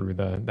maneuver through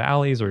the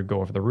alleys or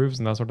go over the roofs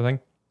and that sort of thing.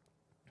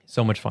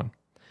 So much fun.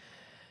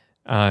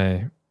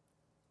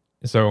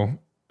 So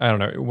I don't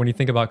know. When you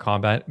think about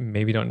combat,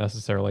 maybe don't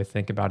necessarily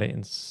think about it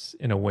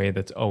in a way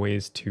that's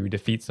always to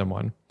defeat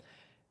someone.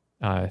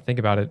 Think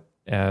about it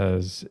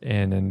as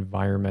an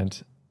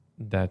environment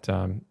that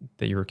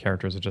your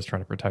characters are just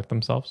trying to protect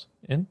themselves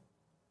in.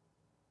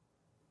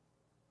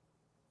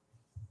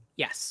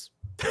 Yes.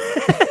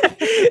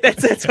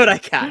 that's what I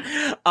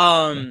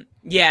got.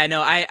 Yeah,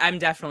 no, I'm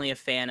definitely a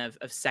fan of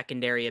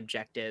secondary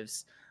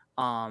objectives.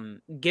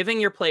 Giving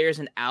your players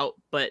an out,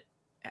 but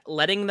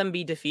letting them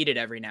be defeated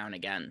every now and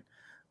again.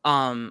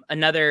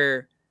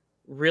 Another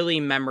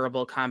really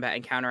memorable combat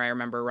encounter I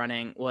remember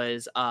running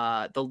was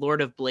the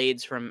Lord of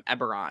Blades from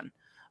Eberron.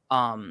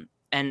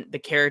 And the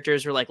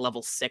characters were like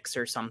level 6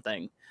 or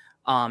something.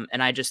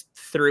 And I just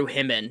threw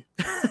him in.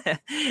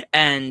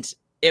 And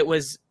it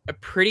was a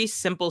pretty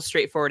simple,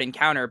 straightforward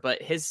encounter,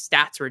 but his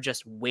stats were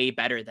just way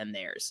better than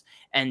theirs.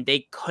 And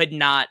they could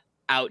not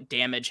out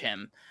damage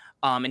him.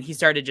 And he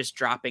started just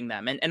dropping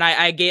them. And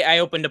I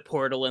opened a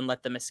portal and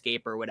let them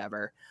escape or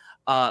whatever.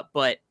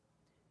 But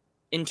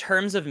in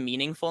terms of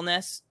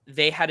meaningfulness,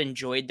 they had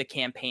enjoyed the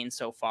campaign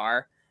so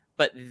far.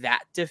 But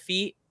that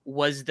defeat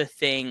was the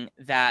thing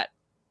that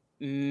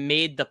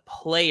made the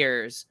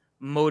players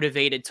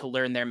motivated to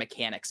learn their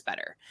mechanics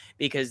better,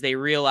 because they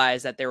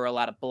realized that there were a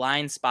lot of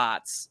blind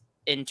spots.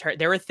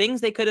 There were things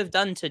they could have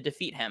done to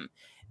defeat him.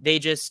 They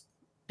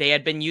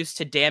had been used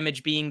to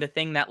damage being the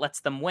thing that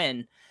lets them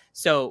win.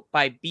 So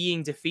by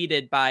being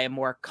defeated by a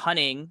more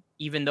cunning,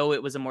 even though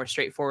it was a more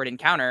straightforward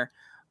encounter,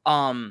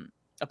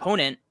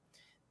 opponent,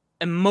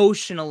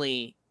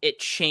 emotionally, it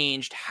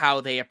changed how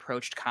they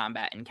approached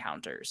combat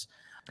encounters.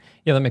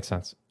 Yeah, that makes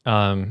sense.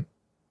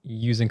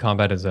 Using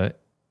combat as a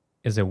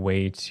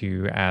way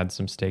to add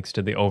some stakes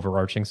to the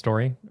overarching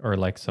story, or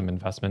like some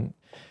investment.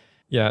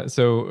 Yeah,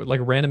 so like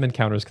random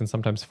encounters can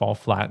sometimes fall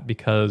flat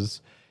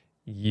because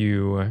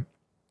they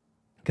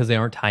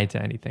aren't tied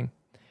to anything.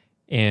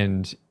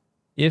 And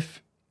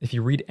if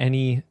you read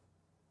any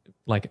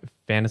like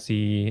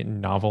fantasy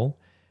novel,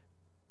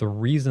 the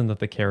reason that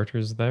the character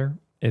is there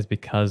is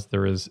because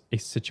there is a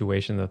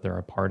situation that they're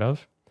a part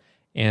of.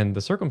 And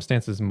the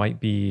circumstances might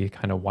be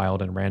kind of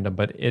wild and random,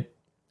 but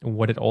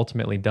what it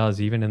ultimately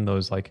does, even in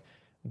those like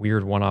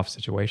weird one-off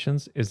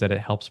situations, is that it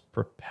helps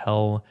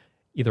propel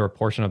either a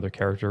portion of their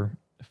character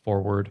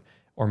forward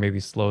or maybe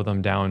slow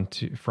them down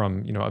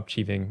from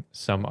achieving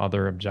some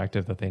other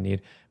objective that they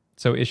need.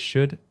 So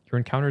your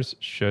encounters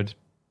should,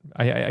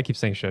 I keep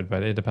saying should,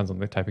 but it depends on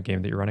the type of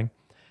game that you're running.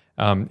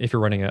 If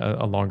you're running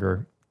a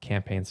longer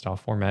campaign style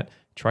format,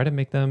 try to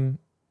make them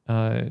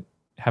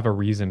have a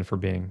reason for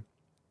being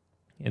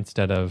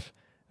instead of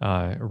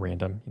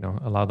random.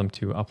 Allow them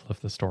to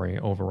uplift the story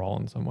overall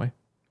in some way.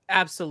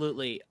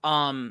 Absolutely.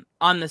 On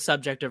the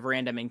subject of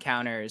random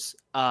encounters,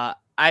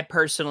 I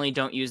personally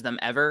don't use them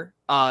ever,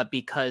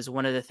 because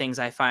one of the things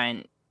I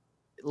find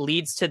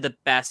leads to the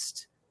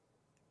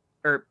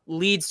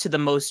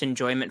most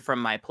enjoyment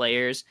from my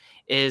players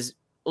is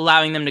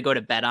allowing them to go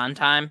to bed on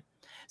time.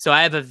 So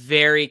I have a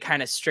very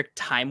kind of strict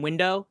time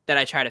window that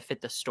I try to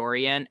fit the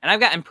story in, and I've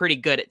gotten pretty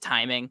good at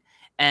timing,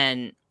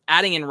 and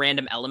adding in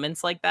random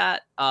elements like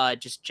that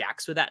just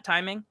jacks with that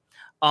timing.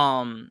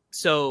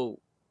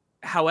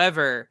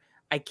 However,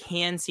 I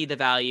can see the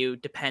value,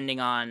 depending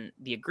on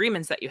the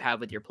agreements that you have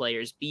with your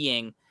players,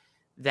 being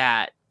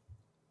that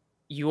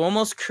you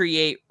almost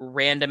create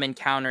random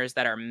encounters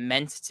that are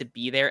meant to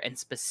be there and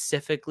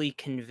specifically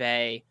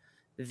convey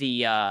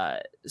the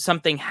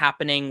something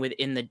happening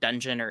within the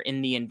dungeon or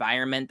in the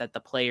environment that the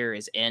player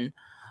is in.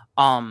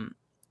 And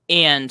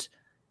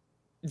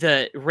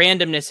the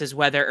randomness is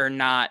whether or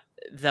not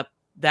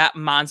that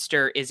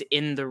monster is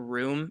in the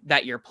room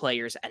that your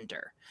players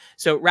enter.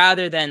 So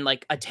rather than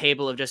like a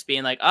table of just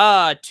being like,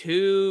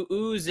 2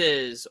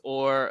 oozes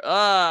or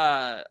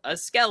a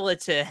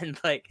skeleton,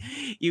 like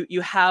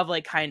you have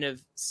like kind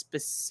of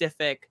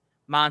specific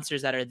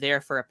monsters that are there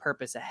for a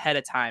purpose ahead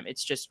of time.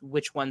 It's just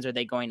which ones are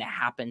they going to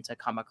happen to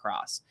come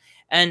across.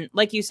 And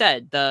like you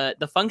said,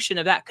 the function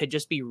of that could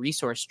just be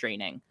resource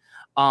draining.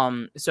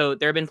 So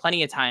there have been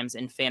plenty of times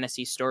in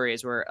fantasy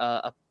stories where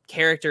a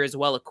character is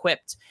well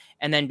equipped,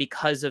 and then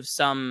because of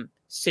some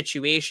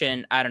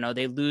situation, I don't know,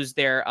 they lose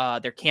their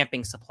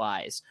camping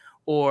supplies,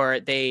 or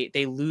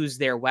they lose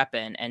their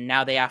weapon, and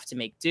now they have to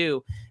make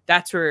do.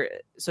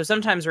 So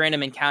sometimes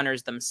random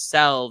encounters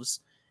themselves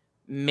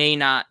may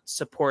not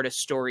support a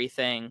story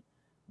thing,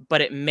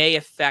 but it may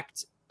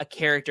affect a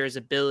character's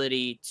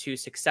ability to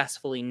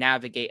successfully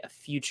navigate a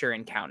future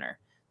encounter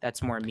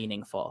that's more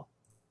meaningful.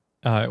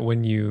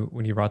 When you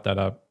brought that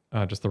up,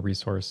 just the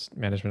resource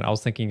management, I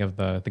was thinking of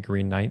the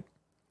Green Knight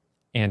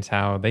and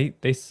how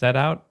they set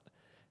out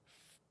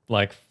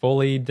like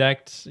fully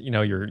decked. You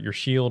know, your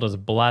shield is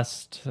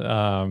blessed,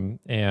 and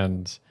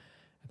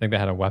I think they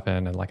had a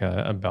weapon and like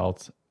a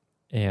belt,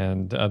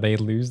 and they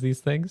lose these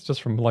things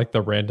just from like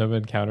the random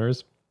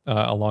encounters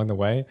along the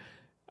way.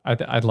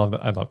 I'd love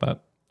that. I'd love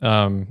that.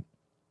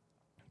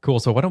 Cool.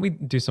 So why don't we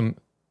do some,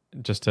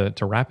 just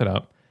to wrap it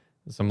up,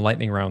 some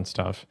lightning round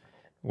stuff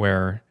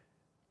where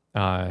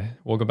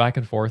we'll go back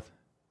and forth.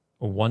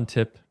 One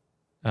tip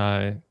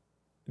that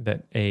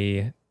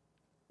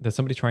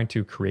somebody trying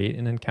to create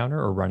an encounter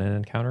or run an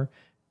encounter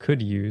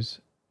could use,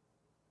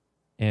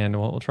 and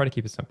we'll try to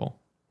keep it simple.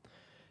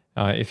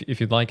 If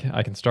you'd like,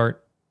 I can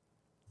start.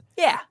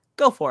 Yeah,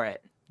 go for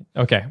it.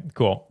 Okay,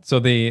 cool. So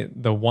the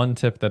one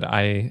tip that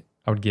I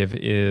would give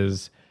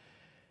is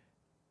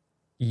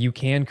you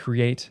can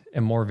create a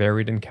more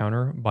varied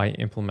encounter by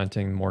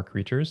implementing more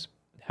creatures.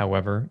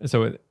 However,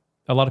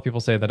 a lot of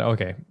people say that,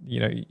 okay,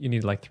 you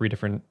need like 3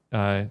 different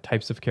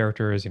types of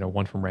characters,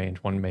 one from range,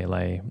 one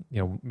melee,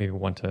 maybe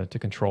one to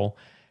control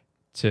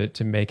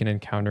to make an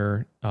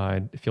encounter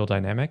feel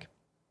dynamic.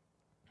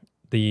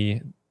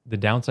 The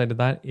downside of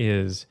that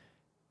is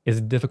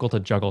difficult to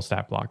juggle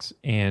stat blocks.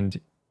 And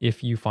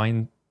if you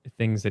find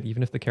things that,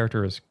 even if the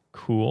character is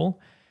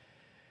cool,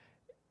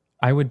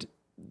 I would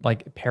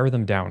like pair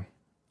them down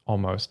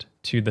almost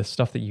to the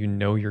stuff that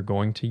you're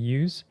going to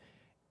use.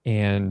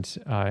 And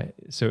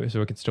so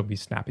it could still be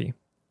snappy,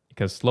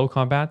 because slow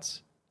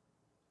combats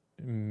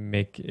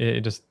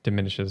it just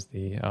diminishes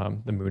the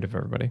mood of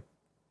everybody.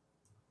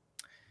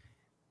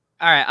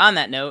 All right. On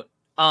that note,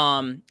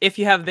 if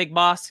you have a big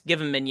boss,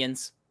 give him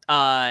minions.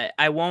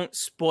 I won't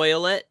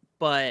spoil it,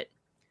 but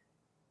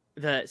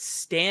the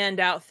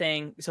standout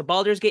thing. So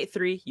Baldur's Gate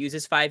 3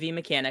 uses 5e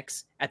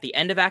mechanics. At the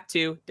end of Act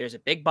 2, there's a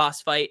big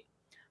boss fight.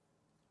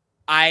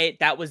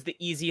 That was the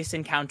easiest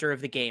encounter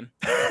of the game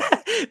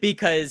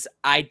because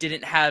I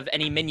didn't have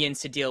any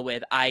minions to deal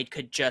with. I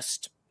could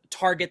just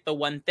target the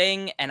one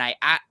thing, and I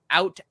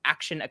out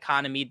action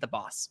economied the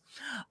boss.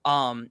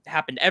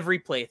 Happened every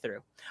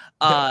playthrough.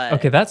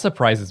 Okay, that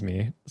surprises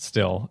me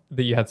still,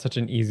 that you had such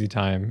an easy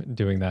time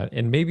doing that.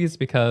 And maybe it's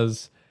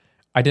because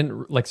I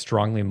didn't like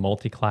strongly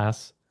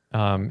multi-class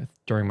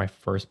during my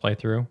first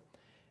playthrough,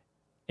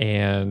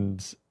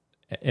 and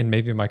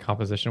maybe my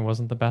composition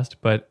wasn't the best,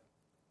 but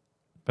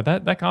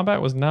that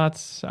combat was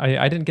not.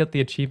 I didn't get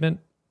the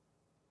achievement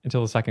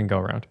until the second go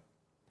around.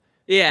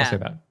 Yeah, I'll say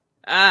that.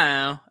 I don't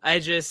know.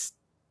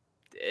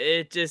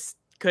 It just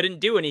couldn't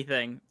do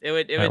anything. It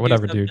would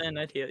whatever, do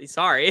something. dude.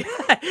 Sorry,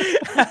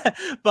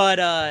 but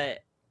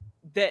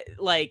that,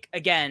 like,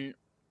 again,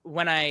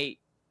 when I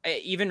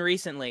even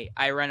recently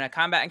I run a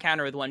combat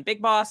encounter with one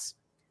big boss.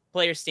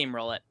 Players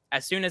steamroll it.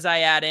 As soon as I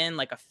add in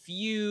like a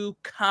few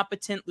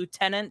competent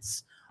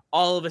lieutenants,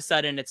 all of a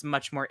sudden it's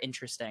much more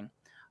interesting.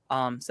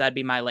 So that'd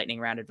be my lightning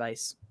round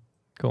advice.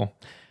 Cool.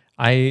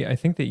 I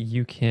think that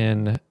you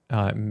can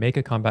make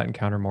a combat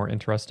encounter more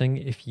interesting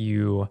if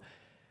you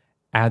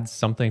add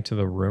something to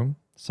the room,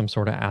 some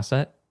sort of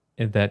asset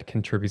that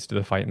contributes to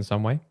the fight in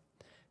some way.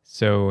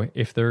 So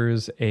if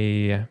there's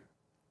I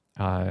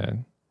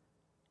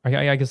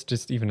guess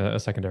just even a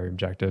secondary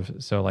objective.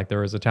 So like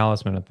there is a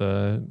talisman at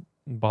the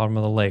bottom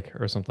of the lake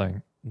or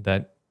something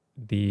that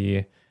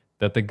the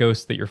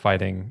ghosts that you're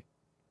fighting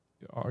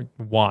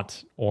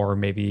want, or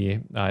maybe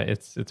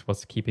it's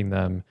what's keeping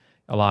them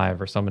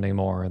alive or summoning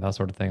more and that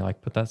sort of thing.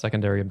 Like put that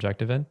secondary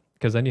objective in,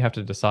 because then you have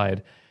to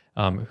decide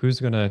who's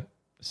going to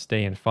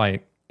stay and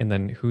fight, and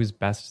then who's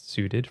best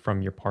suited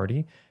from your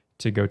party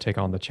to go take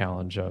on the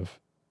challenge of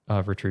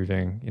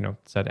retrieving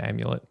said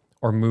amulet,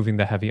 or moving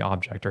the heavy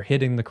object, or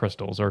hitting the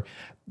crystals, or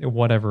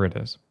whatever it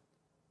is.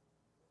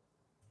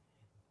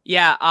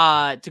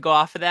 Yeah, to go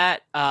off of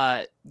that,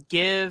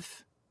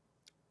 give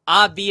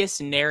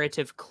obvious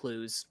narrative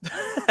clues.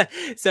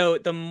 So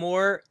the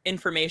more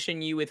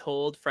information you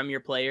withhold from your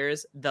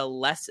players, the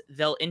less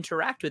they'll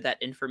interact with that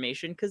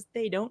information because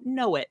they don't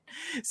know it.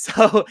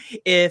 So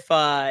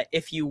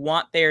if you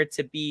want there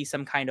to be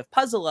some kind of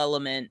puzzle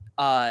element,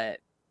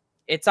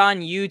 it's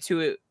on you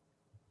to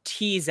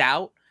tease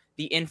out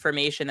the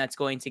information that's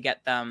going to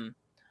get them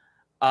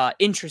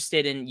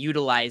interested in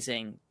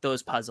utilizing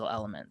those puzzle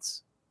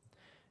elements.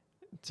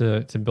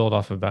 To build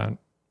off of that,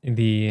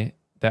 the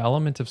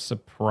element of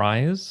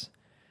surprise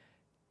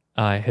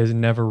has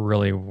never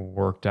really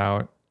worked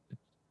out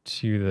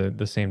to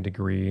the same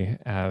degree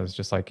as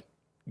just like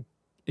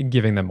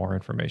giving them more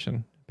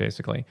information,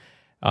 basically.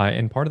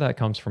 And part of that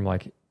comes from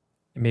like,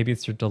 maybe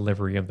it's your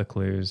delivery of the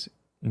clues.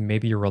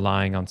 Maybe you're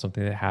relying on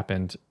something that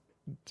happened,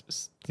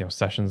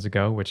 sessions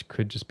ago, which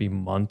could just be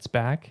months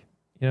back,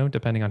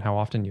 depending on how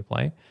often you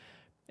play.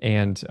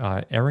 And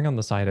erring on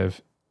the side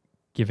of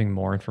giving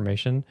more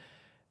information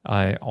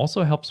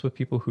also helps with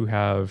people who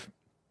have,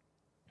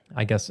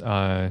 I guess,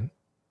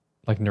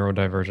 like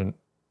neurodivergent,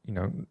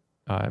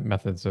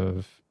 methods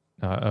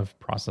of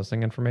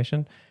processing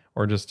information,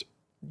 or just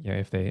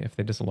if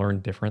they just learn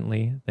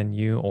differently than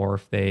you, or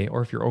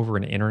if you're over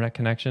an internet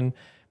connection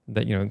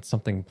that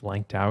something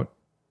blanked out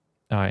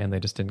and they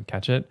just didn't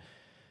catch it.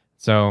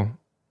 So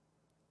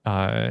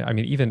I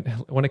mean, even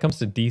when it comes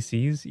to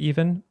DCs,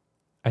 even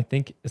I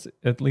think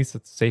at least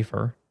it's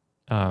safer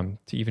to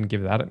even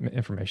give that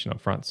information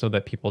up front, so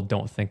that people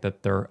don't think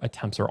that their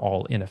attempts are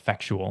all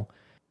ineffectual.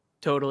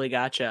 Totally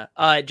gotcha.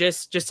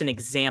 Just an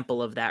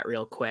example of that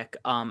real quick.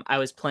 I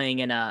was playing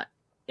in a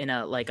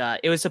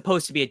it was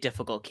supposed to be a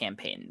difficult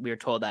campaign. We were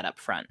told that up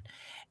front.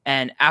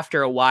 And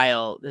after a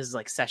while, this is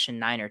like session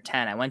 9 or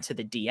 10, I went to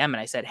the DM and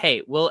I said,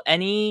 "Hey, will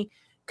any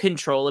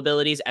control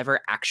abilities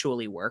ever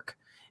actually work?"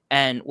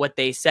 And what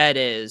they said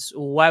is,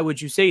 "Why would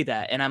you say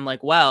that?" And I'm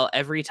like, "Well,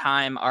 every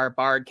time our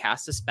bard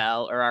casts a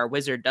spell or our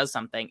wizard does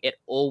something, it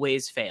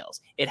always fails.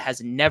 It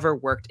has never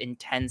worked in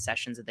 10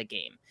 sessions of the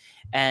game."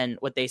 And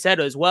what they said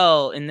was,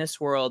 "Well, in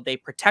this world, they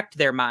protect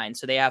their mind,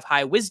 so they have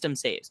high wisdom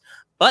saves,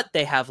 but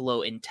they have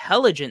low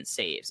intelligence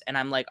saves." And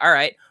I'm like, "All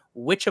right,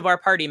 which of our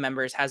party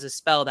members has a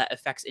spell that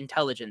affects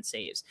intelligence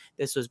saves?"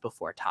 This was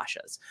before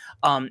Tasha's.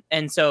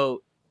 And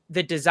so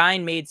the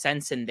design made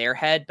sense in their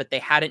head, but they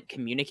hadn't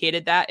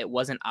communicated that. It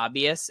wasn't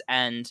obvious.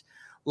 And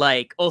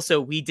like, also,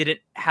 we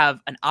didn't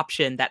have an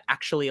option that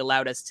actually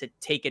allowed us to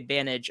take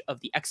advantage of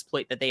the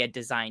exploit that they had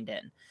designed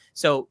in.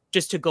 So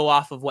just to go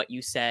off of what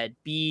you said,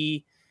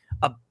 be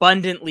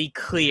abundantly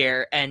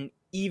clear. And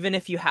even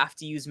if you have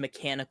to use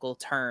mechanical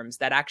terms,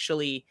 that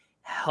actually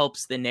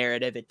helps the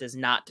narrative. It does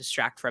not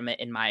distract from it,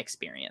 in my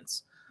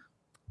experience.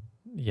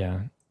 Yeah.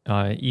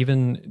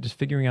 Even just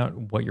figuring out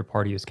what your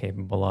party is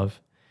capable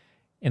of,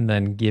 and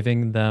then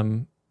giving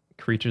them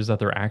creatures that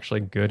they're actually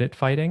good at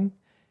fighting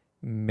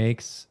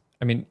makes,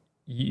 I mean,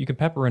 you can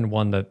pepper in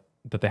one that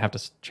they have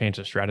to change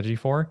the strategy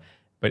for,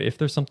 but if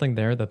there's something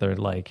there that they're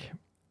like,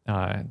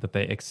 that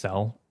they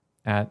excel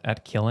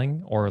at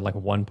killing, or like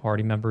one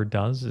party member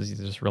is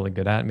just really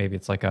good at, maybe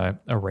it's like a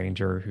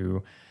ranger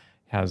who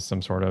has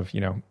some sort of,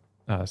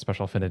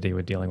 special affinity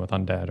with dealing with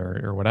undead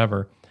or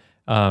whatever.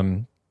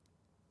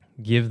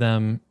 Give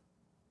them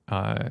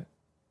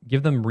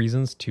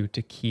reasons to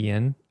key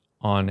in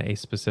on a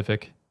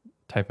specific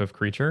type of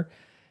creature,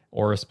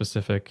 or a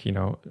specific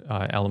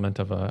element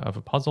of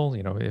a puzzle.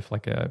 If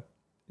like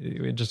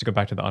just to go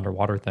back to the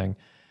underwater thing,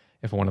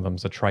 if one of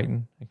them's a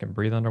triton and can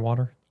breathe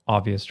underwater,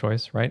 obvious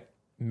choice, right?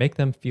 Make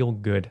them feel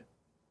good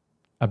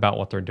about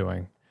what they're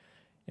doing,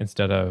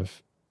 instead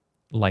of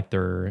like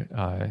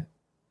they're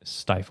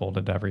stifled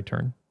at every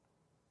turn.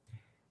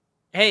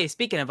 Hey,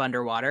 speaking of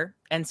underwater,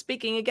 and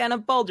speaking again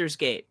of Baldur's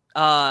Gate,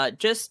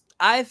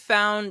 I've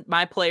found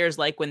my players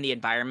like when the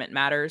environment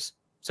matters.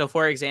 So,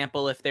 for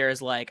example, if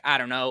there's like, I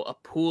don't know, a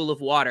pool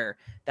of water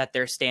that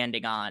they're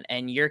standing on,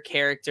 and your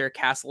character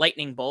casts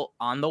lightning bolt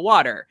on the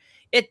water,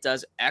 it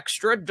does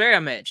extra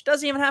damage.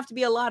 Doesn't even have to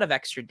be a lot of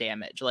extra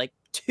damage, like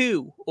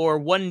 2 or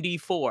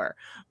 1d4,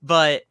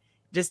 but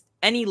just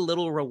any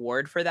little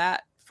reward for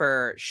that,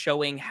 for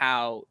showing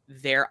how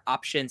their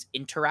options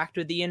interact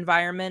with the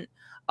environment,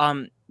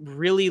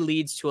 really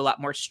leads to a lot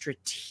more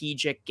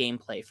strategic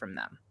gameplay from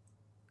them.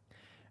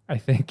 I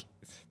think,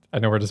 I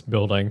know we're just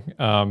building,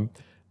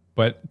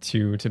 but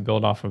to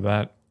build off of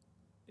that,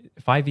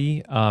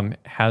 5e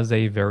has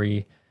a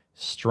very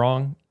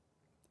strong,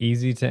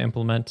 easy to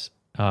implement,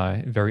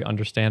 very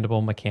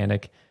understandable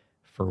mechanic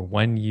for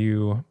when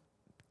you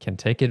can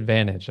take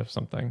advantage of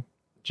something.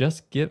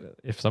 Just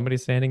if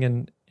somebody's standing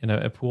in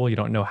a pool, you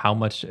don't know how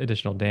much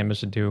additional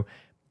damage to do,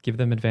 give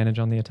them advantage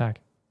on the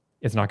attack.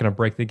 It's not going to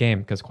break the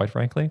game, because quite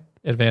frankly,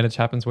 advantage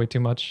happens way too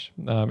much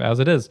as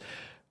it is.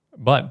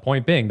 But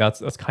point being,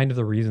 that's kind of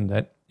the reason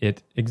that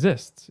it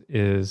exists,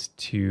 is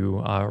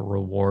to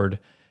reward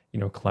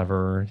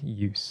clever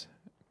use.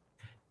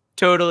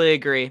 Totally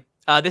agree.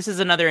 This is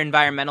another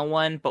environmental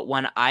one, but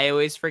one I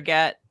always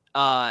forget.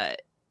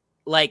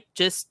 Like,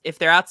 just if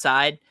they're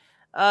outside,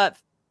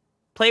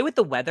 play with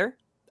the weather.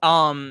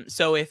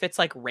 So if it's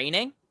like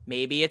raining,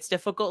 maybe it's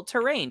difficult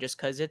terrain just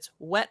because it's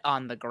wet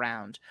on the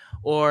ground.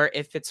 Or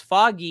if it's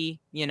foggy,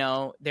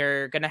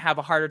 they're going to have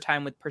a harder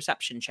time with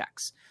perception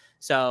checks.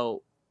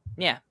 So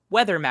yeah,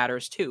 weather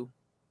matters too.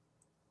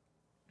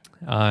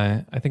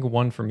 I think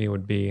one for me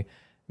would be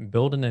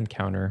build an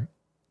encounter,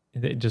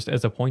 just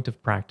as a point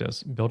of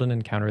practice. Build an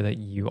encounter that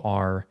you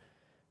are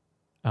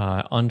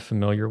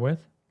unfamiliar with,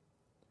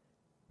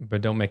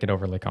 but don't make it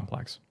overly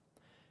complex,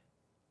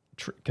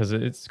 because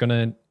it's going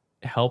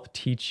to help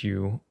teach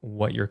you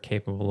what you're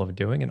capable of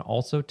doing, and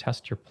also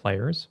test your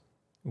players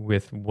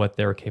with what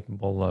they're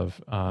capable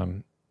of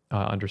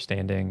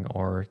understanding,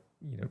 or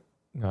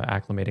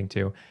acclimating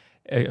to.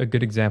 A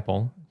good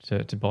example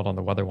to build on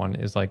the weather one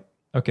is like,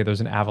 okay,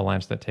 there's an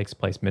avalanche that takes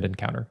place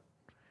mid-encounter.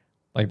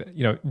 Like,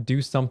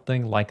 do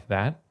something like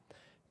that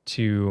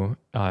to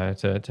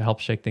help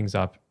shake things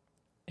up,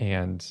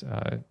 and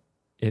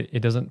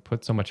it doesn't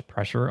put so much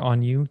pressure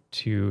on you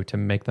to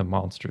make the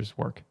monsters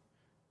work.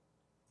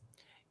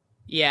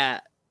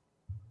 Yeah,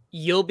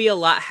 you'll be a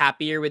lot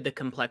happier with the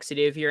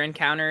complexity of your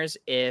encounters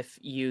if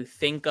you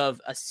think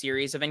of a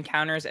series of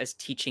encounters as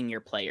teaching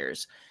your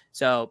players.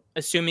 So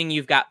assuming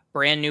you've got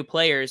brand new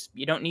players,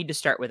 you don't need to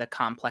start with a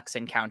complex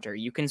encounter.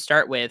 You can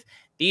start with,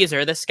 these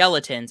are the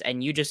skeletons,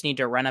 and you just need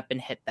to run up and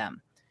hit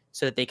them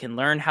so that they can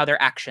learn how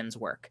their actions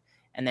work.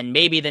 And then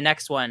maybe the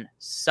next one,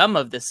 some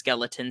of the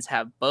skeletons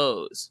have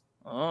bows.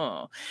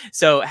 Oh,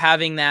 so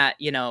having that,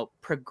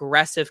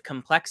 progressive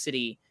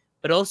complexity,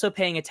 but also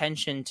paying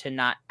attention to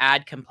not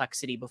add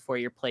complexity before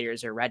your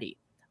players are ready.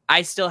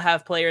 I still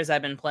have players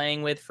I've been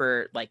playing with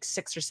for like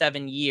 6 or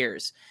 7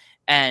 years,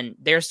 and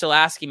they're still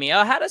asking me,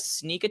 oh, how does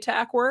sneak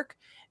attack work?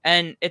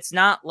 And it's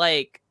not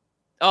like,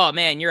 oh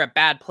man, you're a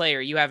bad player,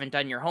 you haven't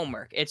done your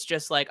homework. It's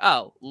just like,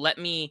 oh, let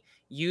me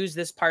use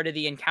this part of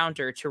the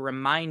encounter to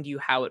remind you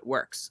how it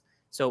works.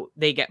 So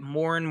they get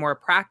more and more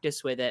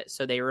practice with it,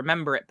 so they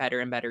remember it better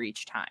and better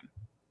each time.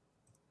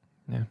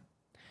 Yeah.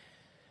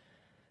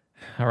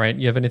 All right.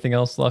 You have anything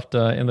else left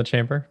in the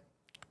chamber?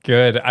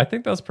 Good. I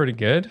think that's pretty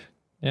good.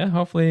 Yeah.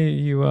 Hopefully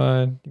you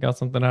got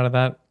something out of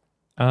that.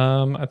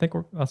 I think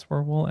that's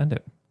where we'll end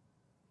it.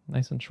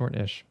 Nice and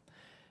short-ish.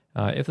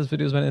 If this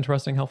video has been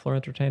interesting, helpful, or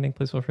entertaining,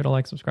 please feel free to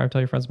like, subscribe,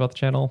 tell your friends about the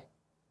channel.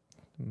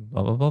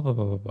 Blah, blah, blah, blah,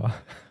 blah, blah.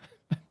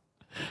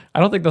 I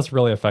don't think that's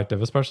really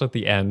effective, especially at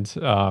the end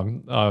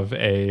of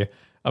a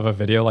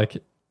video. Like,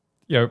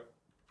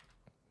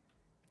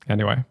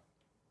 anyway,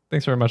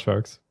 thanks very much,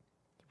 folks.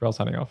 Wrel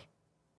signing off.